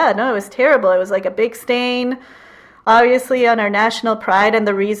like, yeah, no, it was terrible. It was like a big stain, obviously, on our national pride, and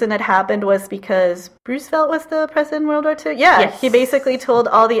the reason it happened was because Roosevelt was the president in World War II. Yeah, yes. He basically told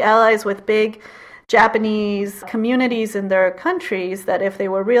all the allies with big Japanese communities in their countries that if they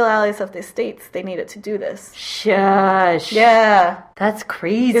were real allies of the States, they needed to do this. Shush. Yeah. That's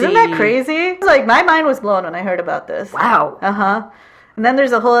crazy. Isn't that crazy? Like, my mind was blown when I heard about this. Wow. Uh-huh. And then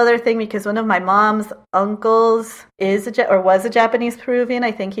there's a whole other thing because one of my mom's uncles was a Japanese Peruvian.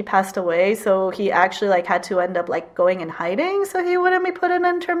 I think he passed away, so he actually like had to end up like going in hiding so he wouldn't be put in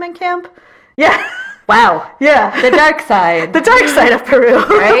an internment camp. Yeah. Wow. Yeah. The dark side. The dark side of Peru.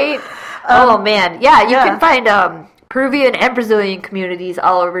 Right? Oh, man. Yeah, you can find Peruvian and Brazilian communities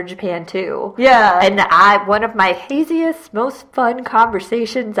all over Japan, too. Yeah. And one of my haziest, most fun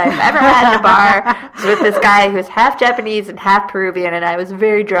conversations I've ever had in a bar was with this guy who's half Japanese and half Peruvian, and I was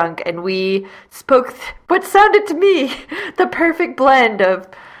very drunk, and we spoke what sounded to me the perfect blend of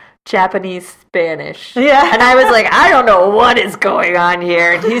Japanese Spanish. Yeah. And I was like, I don't know what is going on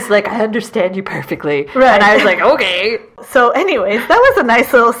here. And he's like, I understand you perfectly. Right. And I was like, okay. So anyways, that was a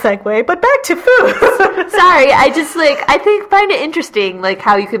nice little segue, but back to food. Sorry, I find it interesting, like,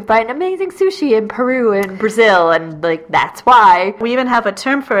 how you can find amazing sushi in Peru and Brazil, and, like, that's why. We even have a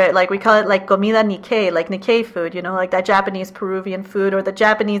term for it, like, we call it, like, comida Nikkei, like Nikkei food, you know, like that Japanese Peruvian food, or the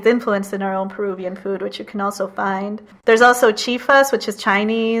Japanese influence in our own Peruvian food, which you can also find. There's also chifas, which is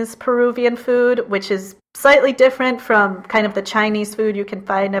Chinese Peruvian food, which is slightly different from kind of the Chinese food you can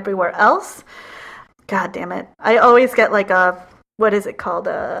find everywhere else. God damn it. I always get like what is it called?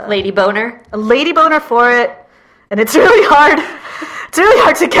 Lady boner? A lady boner for it. And it's really hard. It's really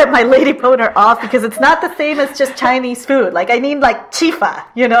hard to get my lady boner off because it's not the same as just Chinese food. Like, I need like chifa,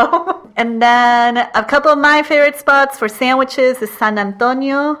 you know? And then a couple of my favorite spots for sandwiches is San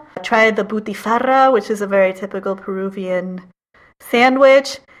Antonio. I tried the butifarra, which is a very typical Peruvian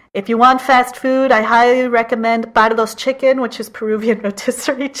sandwich. If you want fast food, I highly recommend Pardo's chicken, which is Peruvian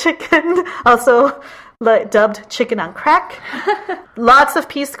rotisserie chicken, also dubbed chicken on crack. Lots of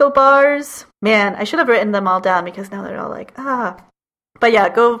pisco bars. Man, I should have written them all down because now they're all like, But yeah,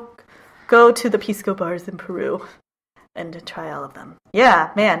 go to the pisco bars in Peru and to try all of them.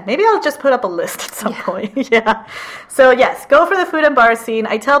 Yeah, man, maybe I'll just put up a list at some point. Yeah. So yes, go for the food and bar scene.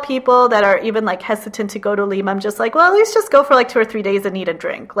 I tell people that are even like hesitant to go to Lima, I'm just like, well, at least just go for like 2 or 3 days and eat and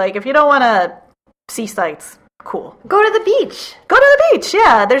drink. Like, if you don't want to see sights, cool. Go to the beach. Go to the beach.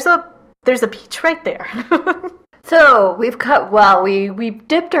 Yeah, there's a beach right there. So we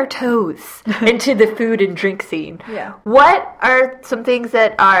dipped our toes into the food and drink scene. Yeah. What are some things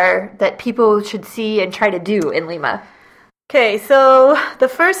that people should see and try to do in Lima? Okay, so the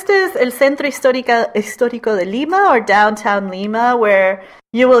first is El Centro Histórico de Lima, or downtown Lima, where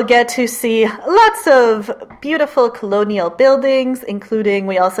you will get to see lots of beautiful colonial buildings, including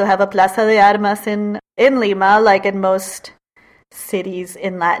we also have a Plaza de Armas in Lima, like in most cities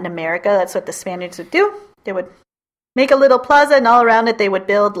in Latin America. That's what the Spaniards would do. They would make a little plaza, and all around it they would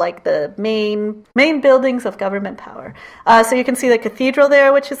build like the main buildings of government power. So you can see the cathedral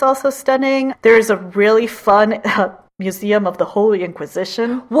there, which is also stunning. There's a really fun Museum of the Holy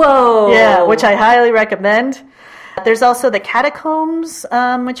Inquisition. Whoa! Yeah, which I highly recommend. There's also the catacombs,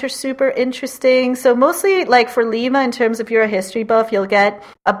 which are super interesting. So mostly, like for Lima, in terms of you're a history buff, you'll get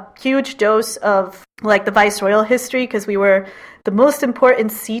a huge dose of like the viceroyal history, because we were the most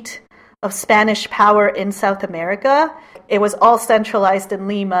important seat of Spanish power in South America. It was all centralized in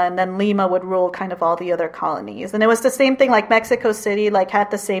Lima, and then Lima would rule kind of all the other colonies. And it was the same thing, like Mexico City, like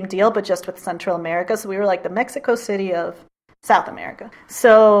had the same deal, but just with Central America. So we were like the Mexico City of South America.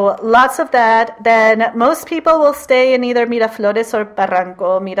 So lots of that. Then most people will stay in either Miraflores or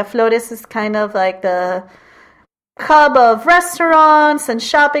Barranco. Miraflores is kind of like the hub of restaurants and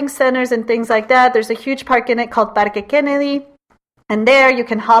shopping centers and things like that. There's a huge park in it called Parque Kennedy. And there you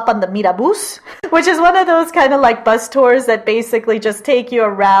can hop on the Mirabus, which is one of those kind of like bus tours that basically just take you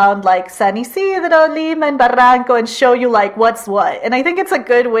around like San Isidro, Lima, and Barranco and show you like what's what. And I think it's a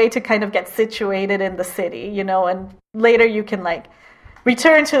good way to kind of get situated in the city, you know, and later you can like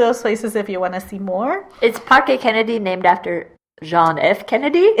return to those places if you want to see more. Is Parque Kennedy named after John F.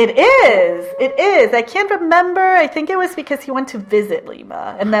 Kennedy? It is. It is. I can't remember. I think it was because he went to visit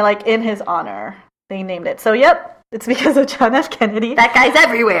Lima, and then like in his honor, they named it. So yep. It's because of John F. Kennedy. That guy's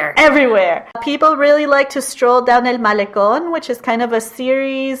everywhere. Everywhere. People really like to stroll down El Malecón, which is kind of a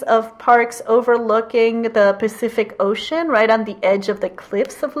series of parks overlooking the Pacific Ocean, right on the edge of the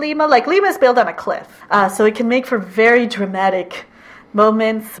cliffs of Lima. Like, Lima is built on a cliff, so it can make for very dramatic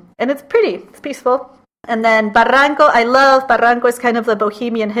moments. And it's pretty. It's peaceful. And then Barranco, I love Barranco. Is kind of the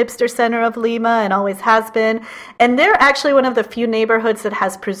bohemian hipster center of Lima and always has been. And they're actually one of the few neighborhoods that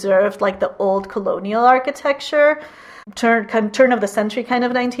has preserved like the old colonial architecture, turn of the century kind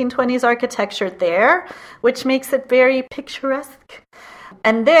of 1920s architecture there, which makes it very picturesque.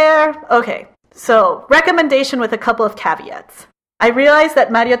 And there, okay, so recommendation with a couple of caveats. I realize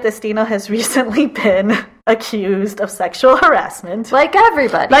that Mario Testino has recently been accused of sexual harassment. Like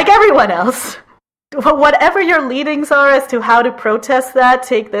everybody. Like everyone else. Whatever your leanings are as to how to protest that,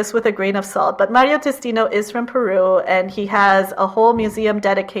 take this with a grain of salt. But Mario Testino is from Peru, and he has a whole museum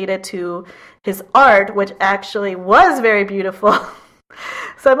dedicated to his art, which actually was very beautiful.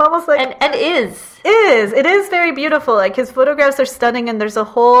 So I'm almost like... And is. It is very beautiful. Like, his photographs are stunning, and there's a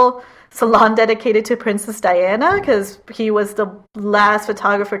whole salon dedicated to Princess Diana, because he was the last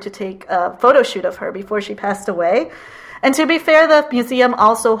photographer to take a photo shoot of her before she passed away. And to be fair, the museum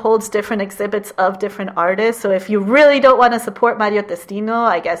also holds different exhibits of different artists. So if you really don't want to support Mario Testino,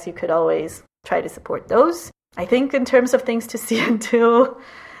 I guess you could always try to support those. I think in terms of things to see and do,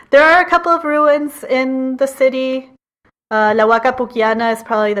 there are a couple of ruins in the city. La Huaca Puquiana is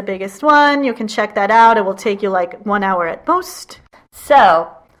probably the biggest one. You can check that out. It will take you like 1 hour at most. So,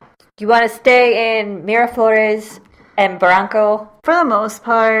 you want to stay in Miraflores and Barranco? For the most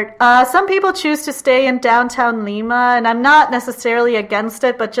part. Some people choose to stay in downtown Lima, and I'm not necessarily against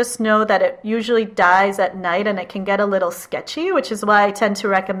it, but just know that it usually dies at night and it can get a little sketchy, which is why I tend to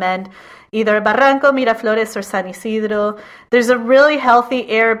recommend either Barranco, Miraflores, or San Isidro. There's a really healthy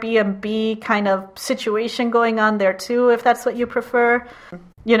Airbnb kind of situation going on there too, if that's what you prefer.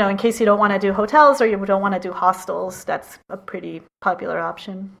 You know, in case you don't want to do hotels or you don't want to do hostels, that's a pretty popular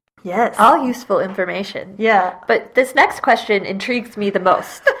option. Yes. All useful information. Yeah. But this next question intrigues me the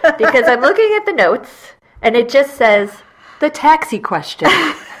most because I'm looking at the notes and it just says, the taxi question.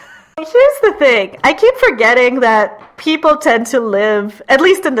 Here's the thing. I keep forgetting that people tend to live, at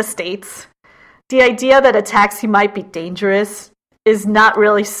least in the States, the idea that a taxi might be dangerous is not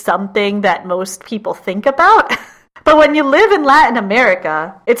really something that most people think about. But when you live in Latin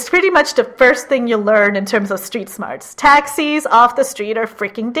America, it's pretty much the first thing you learn in terms of street smarts. Taxis off the street are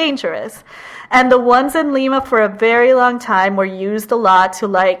freaking dangerous. And the ones in Lima for a very long time were used a lot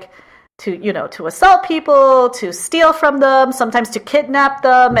to assault people, to steal from them, sometimes to kidnap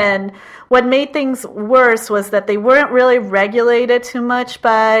them. And what made things worse was that they weren't really regulated too much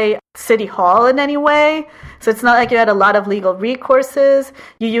by City Hall in any way. So it's not like you had a lot of legal recourses.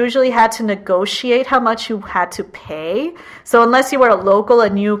 You usually had to negotiate how much you had to pay. So unless you were a local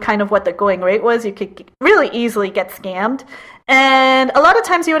and knew kind of what the going rate was, you could really easily get scammed. And a lot of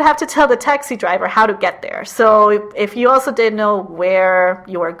times you would have to tell the taxi driver how to get there. So if you also didn't know where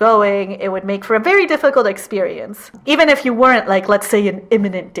you were going, it would make for a very difficult experience, even if you weren't, like, let's say, in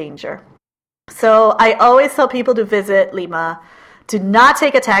imminent danger. So I always tell people to visit Lima. Do not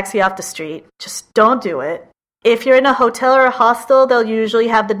take a taxi off the street. Just don't do it. If you're in a hotel or a hostel, they'll usually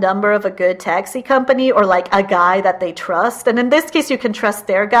have the number of a good taxi company or like a guy that they trust. And in this case, you can trust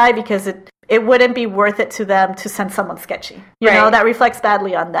their guy because it wouldn't be worth it to them to send someone sketchy. You know, that reflects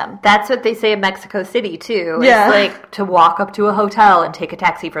badly on them. That's what they say in Mexico City, too. Yeah. It's like to walk up to a hotel and take a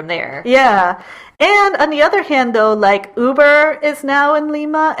taxi from there. Yeah. And on the other hand, though, like Uber is now in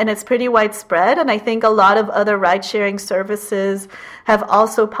Lima and it's pretty widespread. And I think a lot of other ride-sharing services have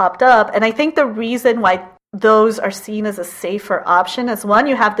also popped up. And I think the reason why those are seen as a safer option is, one,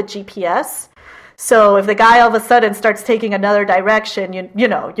 you have the GPS. So if the guy all of a sudden starts taking another direction,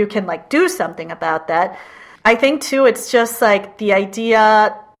 you can like do something about that. I think too, it's just like the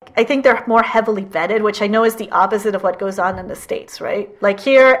idea, I think they're more heavily vetted, which I know is the opposite of what goes on in the States, right? Like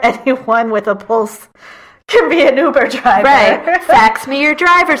here, anyone with a pulse can be an Uber driver. Right. Fax me your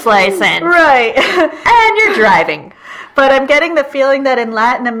driver's license. Right. And you're driving. But I'm getting the feeling that in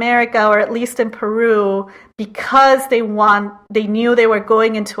Latin America, or at least in Peru, because they knew they were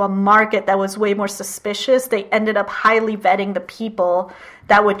going into a market that was way more suspicious, they ended up highly vetting the people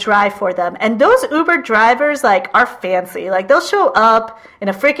that would drive for them. And those Uber drivers, like, are fancy. Like, they'll show up in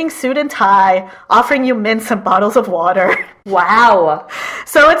a freaking suit and tie, offering you mints and bottles of water. Wow.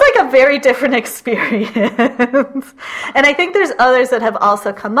 So it's like a very different experience. And I think there's others that have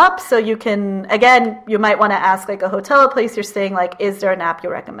also come up. So you can, again, you might want to ask, like, a hotel, a place you're staying, like, is there an app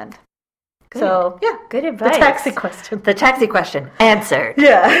you recommend? Good. So, yeah. Good advice. The taxi question. The taxi question. Answered.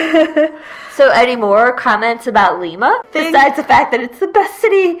 Yeah. So any more comments about Lima? Besides the fact that it's the best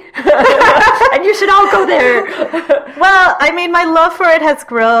city. And you should all go there. Well, I mean, my love for it has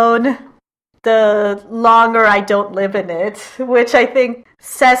grown the longer I don't live in it, which I think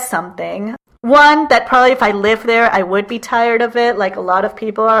says something. One, that probably if I lived there, I would be tired of it, like a lot of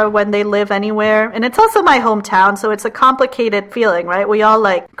people are when they live anywhere. And it's also my hometown, so it's a complicated feeling, right? We all,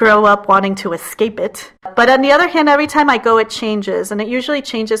 like, grow up wanting to escape it. But on the other hand, every time I go, it changes, and it usually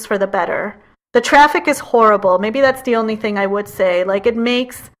changes for the better. The traffic is horrible. Maybe that's the only thing I would say. Like, it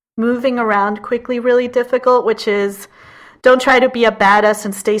makes moving around quickly really difficult, which is, don't try to be a badass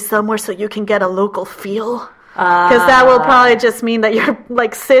and stay somewhere so you can get a local feel. Because that will probably just mean that you're,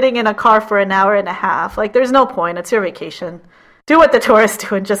 like, sitting in a car for an hour and a half. Like, there's no point. It's your vacation. Do what the tourists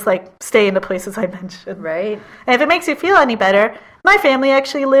do and just, like, stay in the places I mentioned. Right. And if it makes you feel any better, my family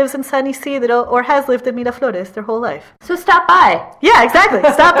actually lives in San Isidro or has lived in Miraflores their whole life. So stop by. Yeah, exactly.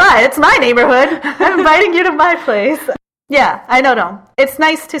 Stop by. It's my neighborhood. I'm inviting you to my place. Yeah, I don't know. It's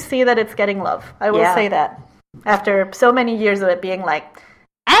nice to see that it's getting love. I will say that. After so many years of it being like,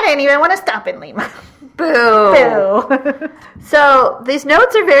 I didn't even want to stop in Lima. Boo. Boo. So these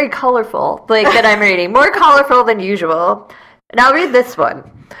notes are very colorful, like that I'm reading. More colorful than usual. And I'll read this one.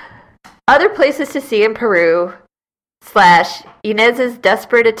 Other places to see in Peru / Inez's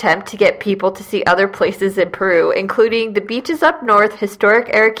desperate attempt to get people to see other places in Peru, including the beaches up north,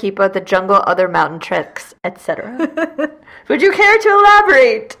 historic Arequipa, the jungle, other mountain treks, etc. Would you care to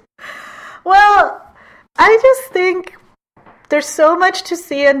elaborate? Well, I just think there's so much to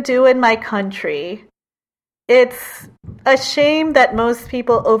see and do in my country. It's a shame that most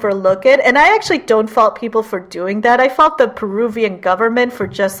people overlook it, and I actually don't fault people for doing that. I fault the Peruvian government for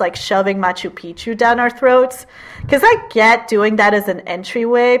just, like, shoving Machu Picchu down our throats, because I get doing that as an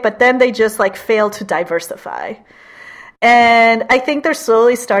entryway, but then they just, like, fail to diversify. And I think they're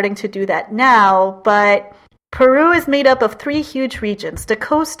slowly starting to do that now, but Peru is made up of 3 huge regions: the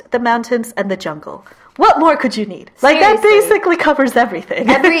coast, the mountains, and the jungle. What more could you need? Like, that basically covers everything.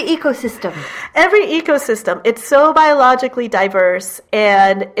 Every ecosystem. Every ecosystem. It's so biologically diverse,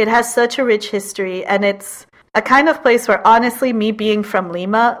 and it has such a rich history, and it's a kind of place where, honestly, me being from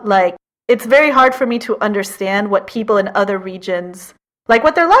Lima, like, it's very hard for me to understand what people in other regions, like,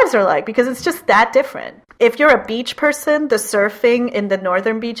 what their lives are like, because it's just that different. If you're a beach person, the surfing in the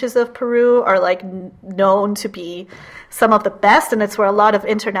northern beaches of Peru are, like, known to be some of the best, and it's where a lot of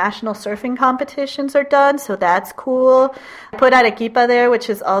international surfing competitions are done, so that's cool. I put Arequipa there, which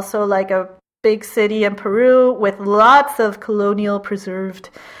is also, like, a big city in Peru with lots of colonial preserved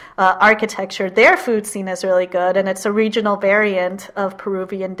architecture. Their food scene is really good, and it's a regional variant of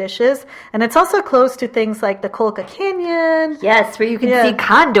Peruvian dishes. And it's also close to things like the Colca Canyon. Yes, where you can see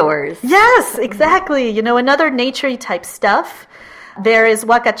condors. Yes, exactly. You know, another nature-y type stuff. There is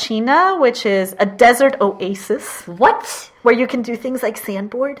Huacachina, which is a desert oasis. What? Where you can do things like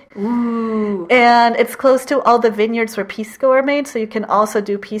sandboard. Ooh. And it's close to all the vineyards where pisco are made, so you can also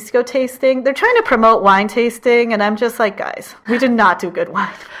do pisco tasting. They're trying to promote wine tasting, and I'm just like, guys, we do not do good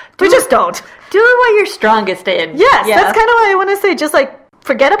wine. We just don't. Do what you're strongest in. Yes, that's kind of what I want to say. Just, like,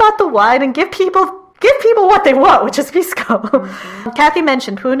 forget about the wine and give people what they want, which is pisco. Mm-hmm. Kathy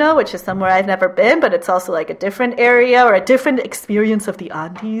mentioned Puno, which is somewhere I've never been, but it's also, like, a different area or a different experience of the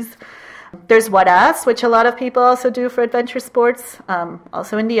Andes. There's Huaraz, which a lot of people also do for adventure sports,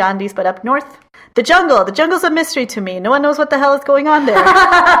 also in the Andes, but up north. The jungle. The jungle's a mystery to me. No one knows what the hell is going on there.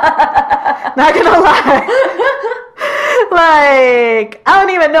 Not gonna lie. Like, I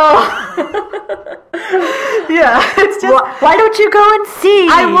don't even know. Yeah, it's just... Why don't you go and see?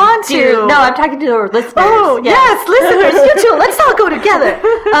 I want to. No, I'm talking to our listeners. Oh, yes, listeners, you too. Let's all go together.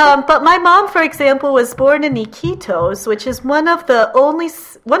 But my mom, for example, was born in Iquitos, which is one of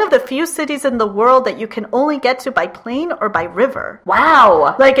the few cities in the world that you can only get to by plane or by river.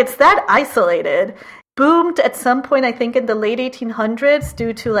 Wow. Like, it's that isolated. Boomed at some point, I think in the late 1800s,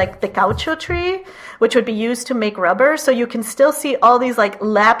 due to, like, the caucho tree, which would be used to make rubber. So you can still see all these, like,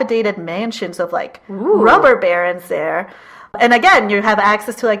 lapidated mansions of, like, rubber barons there. And again, you have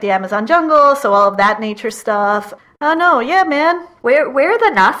access to like the Amazon jungle, so all of that nature stuff. Oh no, yeah, man. Where are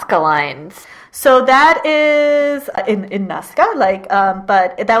the Nazca lines? So that is in Nazca,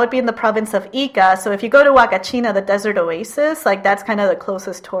 but that would be in the province of Ica. So if you go to Huacachina, the desert oasis, like that's kind of the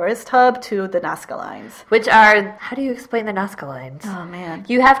closest tourist hub to the Nazca lines. Which are, how do you explain the Nazca lines? Oh man.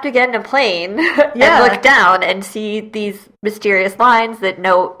 You have to get in a plane and look down and see these mysterious lines that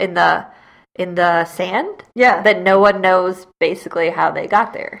note in the sand. Yeah. That no one knows basically how they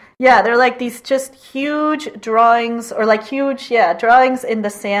got there. Yeah, they're like these just huge drawings or like drawings in the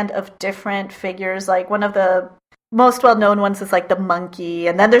sand of different figures. Like one of the most well-known ones is like the monkey,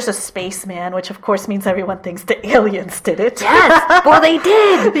 and then there's a spaceman, which of course means everyone thinks the aliens did it. Yes, well they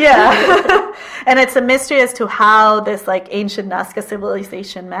did. Yeah. And it's a mystery as to how this like ancient Nazca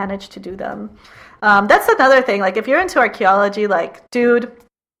civilization managed to do them. That's another thing. Like if you're into archaeology, like, dude,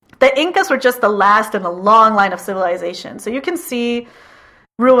 the Incas were just the last in a long line of civilization. So you can see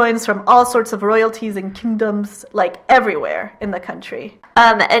ruins from all sorts of royalties and kingdoms, like everywhere in the country.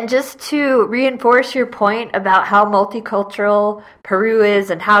 And just to reinforce your point about how multicultural Peru is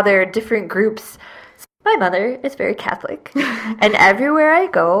and how there are different groups, my mother is very Catholic. And everywhere I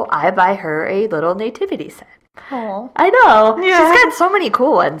go, I buy her a little nativity set. Oh, I know. Yeah. She's got so many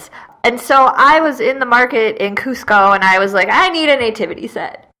cool ones. And so I was in the market in Cuzco, and I was like, I need a nativity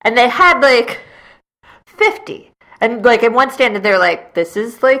set. And they had, like, 50. And, like, in one stand, they're like, this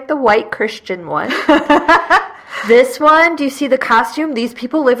is, like, the white Christian one. This one, do you see the costume? These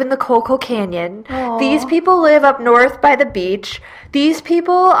people live in the Cuzco Canyon. Aww. These people live up north by the beach. These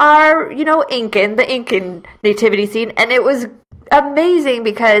people are, Incan, the Incan nativity scene. And it was amazing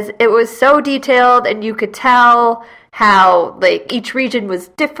because it was so detailed, and you could tell how, like, each region was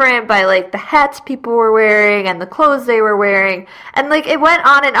different by, like, the hats people were wearing and the clothes they were wearing. And, like, it went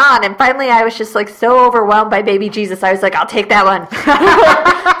on. And finally I was just, like, so overwhelmed by baby Jesus. I was like, I'll take that one.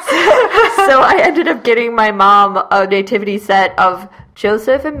 So I ended up getting my mom a nativity set of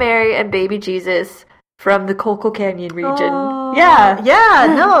Joseph and Mary and baby Jesus from the Cuzco Canyon region. Oh, yeah.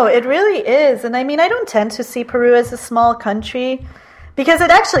 Yeah, no, it really is. And I mean, I don't tend to see Peru as a small country, because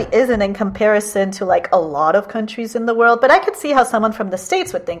it actually isn't in comparison to, like, a lot of countries in the world. But I could see how someone from the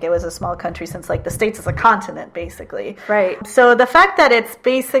States would think it was a small country, since, like, the States is a continent, basically. Right. So the fact that it's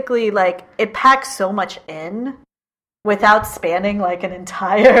basically, like, it packs so much in without spanning, like, an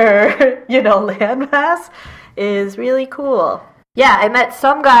entire, landmass is really cool. Yeah, I met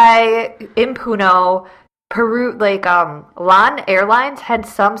some guy in Puno, Peru, like, LAN Airlines had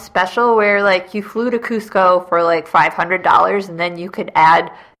some special where, like, you flew to Cusco for, like, $500, and then you could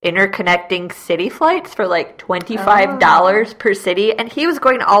add interconnecting city flights for, like, $25 per city. And he was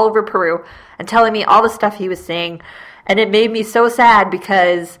going all over Peru and telling me all the stuff he was seeing. And it made me so sad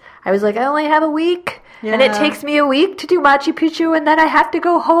because I was like, I only have a week. Yeah. And it takes me a week to do Machu Picchu, and then I have to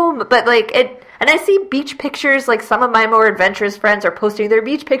go home. But, like, and I see beach pictures, like, some of my more adventurous friends are posting their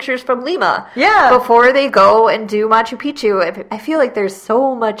beach pictures from Lima. Yeah. Before they go and do Machu Picchu. I feel like there's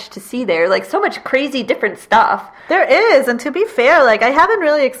so much to see there. Like, so much crazy different stuff. There is. And to be fair, like, I haven't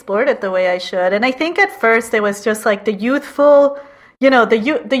really explored it the way I should. And I think at first it was just, like, the youthful,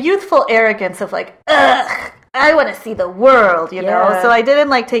 the youthful arrogance of, like, ugh, I want to see the world, know? So I didn't,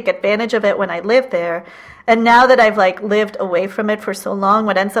 like, take advantage of it when I lived there. And now that I've, like, lived away from it for so long,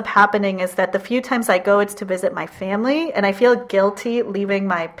 what ends up happening is that the few times I go, it's to visit my family. And I feel guilty leaving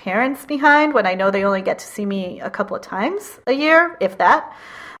my parents behind when I know they only get to see me a couple of times a year, if that.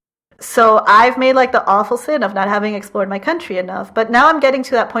 So I've made, like, the awful sin of not having explored my country enough. But now I'm getting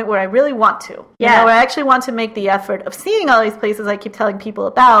to that point where I really want to. Where I actually want to make the effort of seeing all these places I keep telling people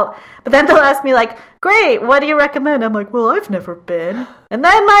about. But then they'll ask me, like, great, what do you recommend? I'm like, well, I've never been. And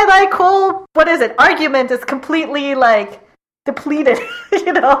then my, like, whole, argument is completely, like, depleted,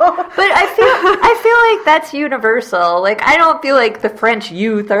 But I feel like that's universal. Like, I don't feel like the French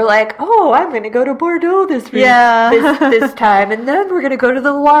youth are like, oh, I'm going to go to Bordeaux this time, and then we're going to go to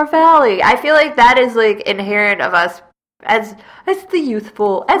the Loire Valley. I feel like that is, like, inherent of us as the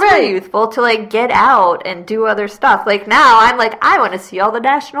youthful, we're youthful, to, like, get out and do other stuff. Like, now I'm like, I want to see all the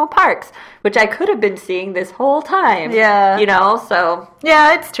national parks, which I could have been seeing this whole time. Yeah. So.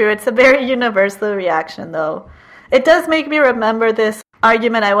 Yeah, it's true. It's a very universal reaction, though. It does make me remember this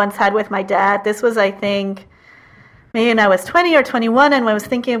argument I once had with my dad. This was, I think, maybe when I was 20 or 21, and I was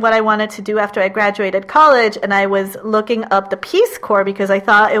thinking of what I wanted to do after I graduated college, and I was looking up the Peace Corps because I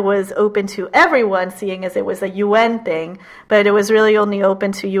thought it was open to everyone, seeing as it was a UN thing, but it was really only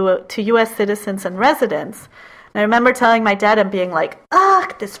open to U.S. citizens and residents. And I remember telling my dad and being like,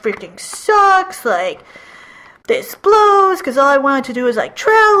 ugh, this freaking sucks, like, this blows because all I wanted to do is like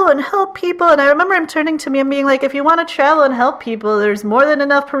travel and help people. And I remember him turning to me and being like, if you want to travel and help people, there's more than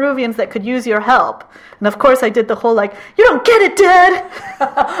enough Peruvians that could use your help. And of course I did the whole like, you don't get it, Dad.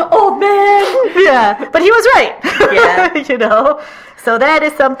 Old man. Yeah, but he was right. Yeah. You know, so that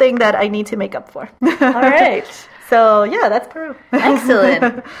is something that I need to make up for. All right. So yeah, that's Peru.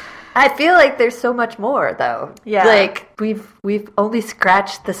 Excellent. I feel like there's so much more, though. Yeah. Like, we've only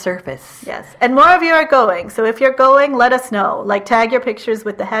scratched the surface. Yes. And more of you are going. So if you're going, let us know. Like, tag your pictures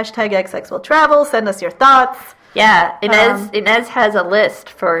with the hashtag XXWillTravel. Send us your thoughts. Yeah. Inez has a list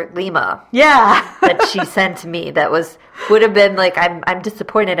for Lima. Yeah. That she sent to me that would have been like, I'm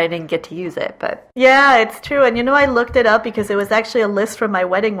disappointed I didn't get to use it, but... Yeah, it's true. And I looked it up because it was actually a list from my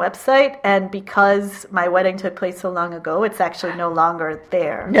wedding website, and because my wedding took place so long ago, it's actually no longer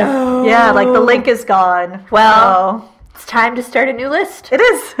there. No! Yeah, like the link is gone. Well, it's time to start a new list. It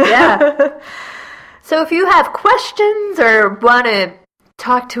is. Yeah. So if you have questions or want to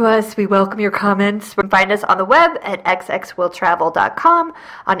talk to us, we welcome your comments. You can find us on the web at xxwilltravel.com,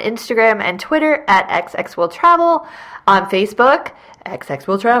 on Instagram and Twitter at xxwilltravel, on Facebook,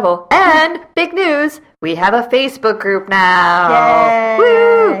 xxwilltravel, and big news, we have a Facebook group now. Yay.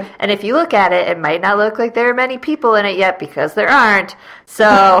 Woo! And if you look at it, it might not look like there are many people in it yet because there aren't.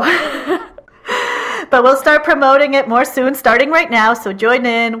 So... But we'll start promoting it more soon, starting right now. So join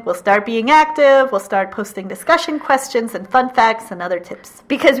in. We'll start being active. We'll start posting discussion questions and fun facts and other tips.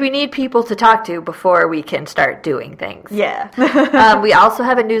 Because we need people to talk to before we can start doing things. Yeah. We also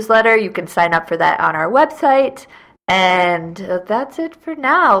have a newsletter. You can sign up for that on our website. And that's it for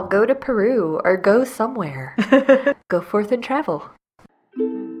now. Go to Peru or go somewhere. Go forth and travel.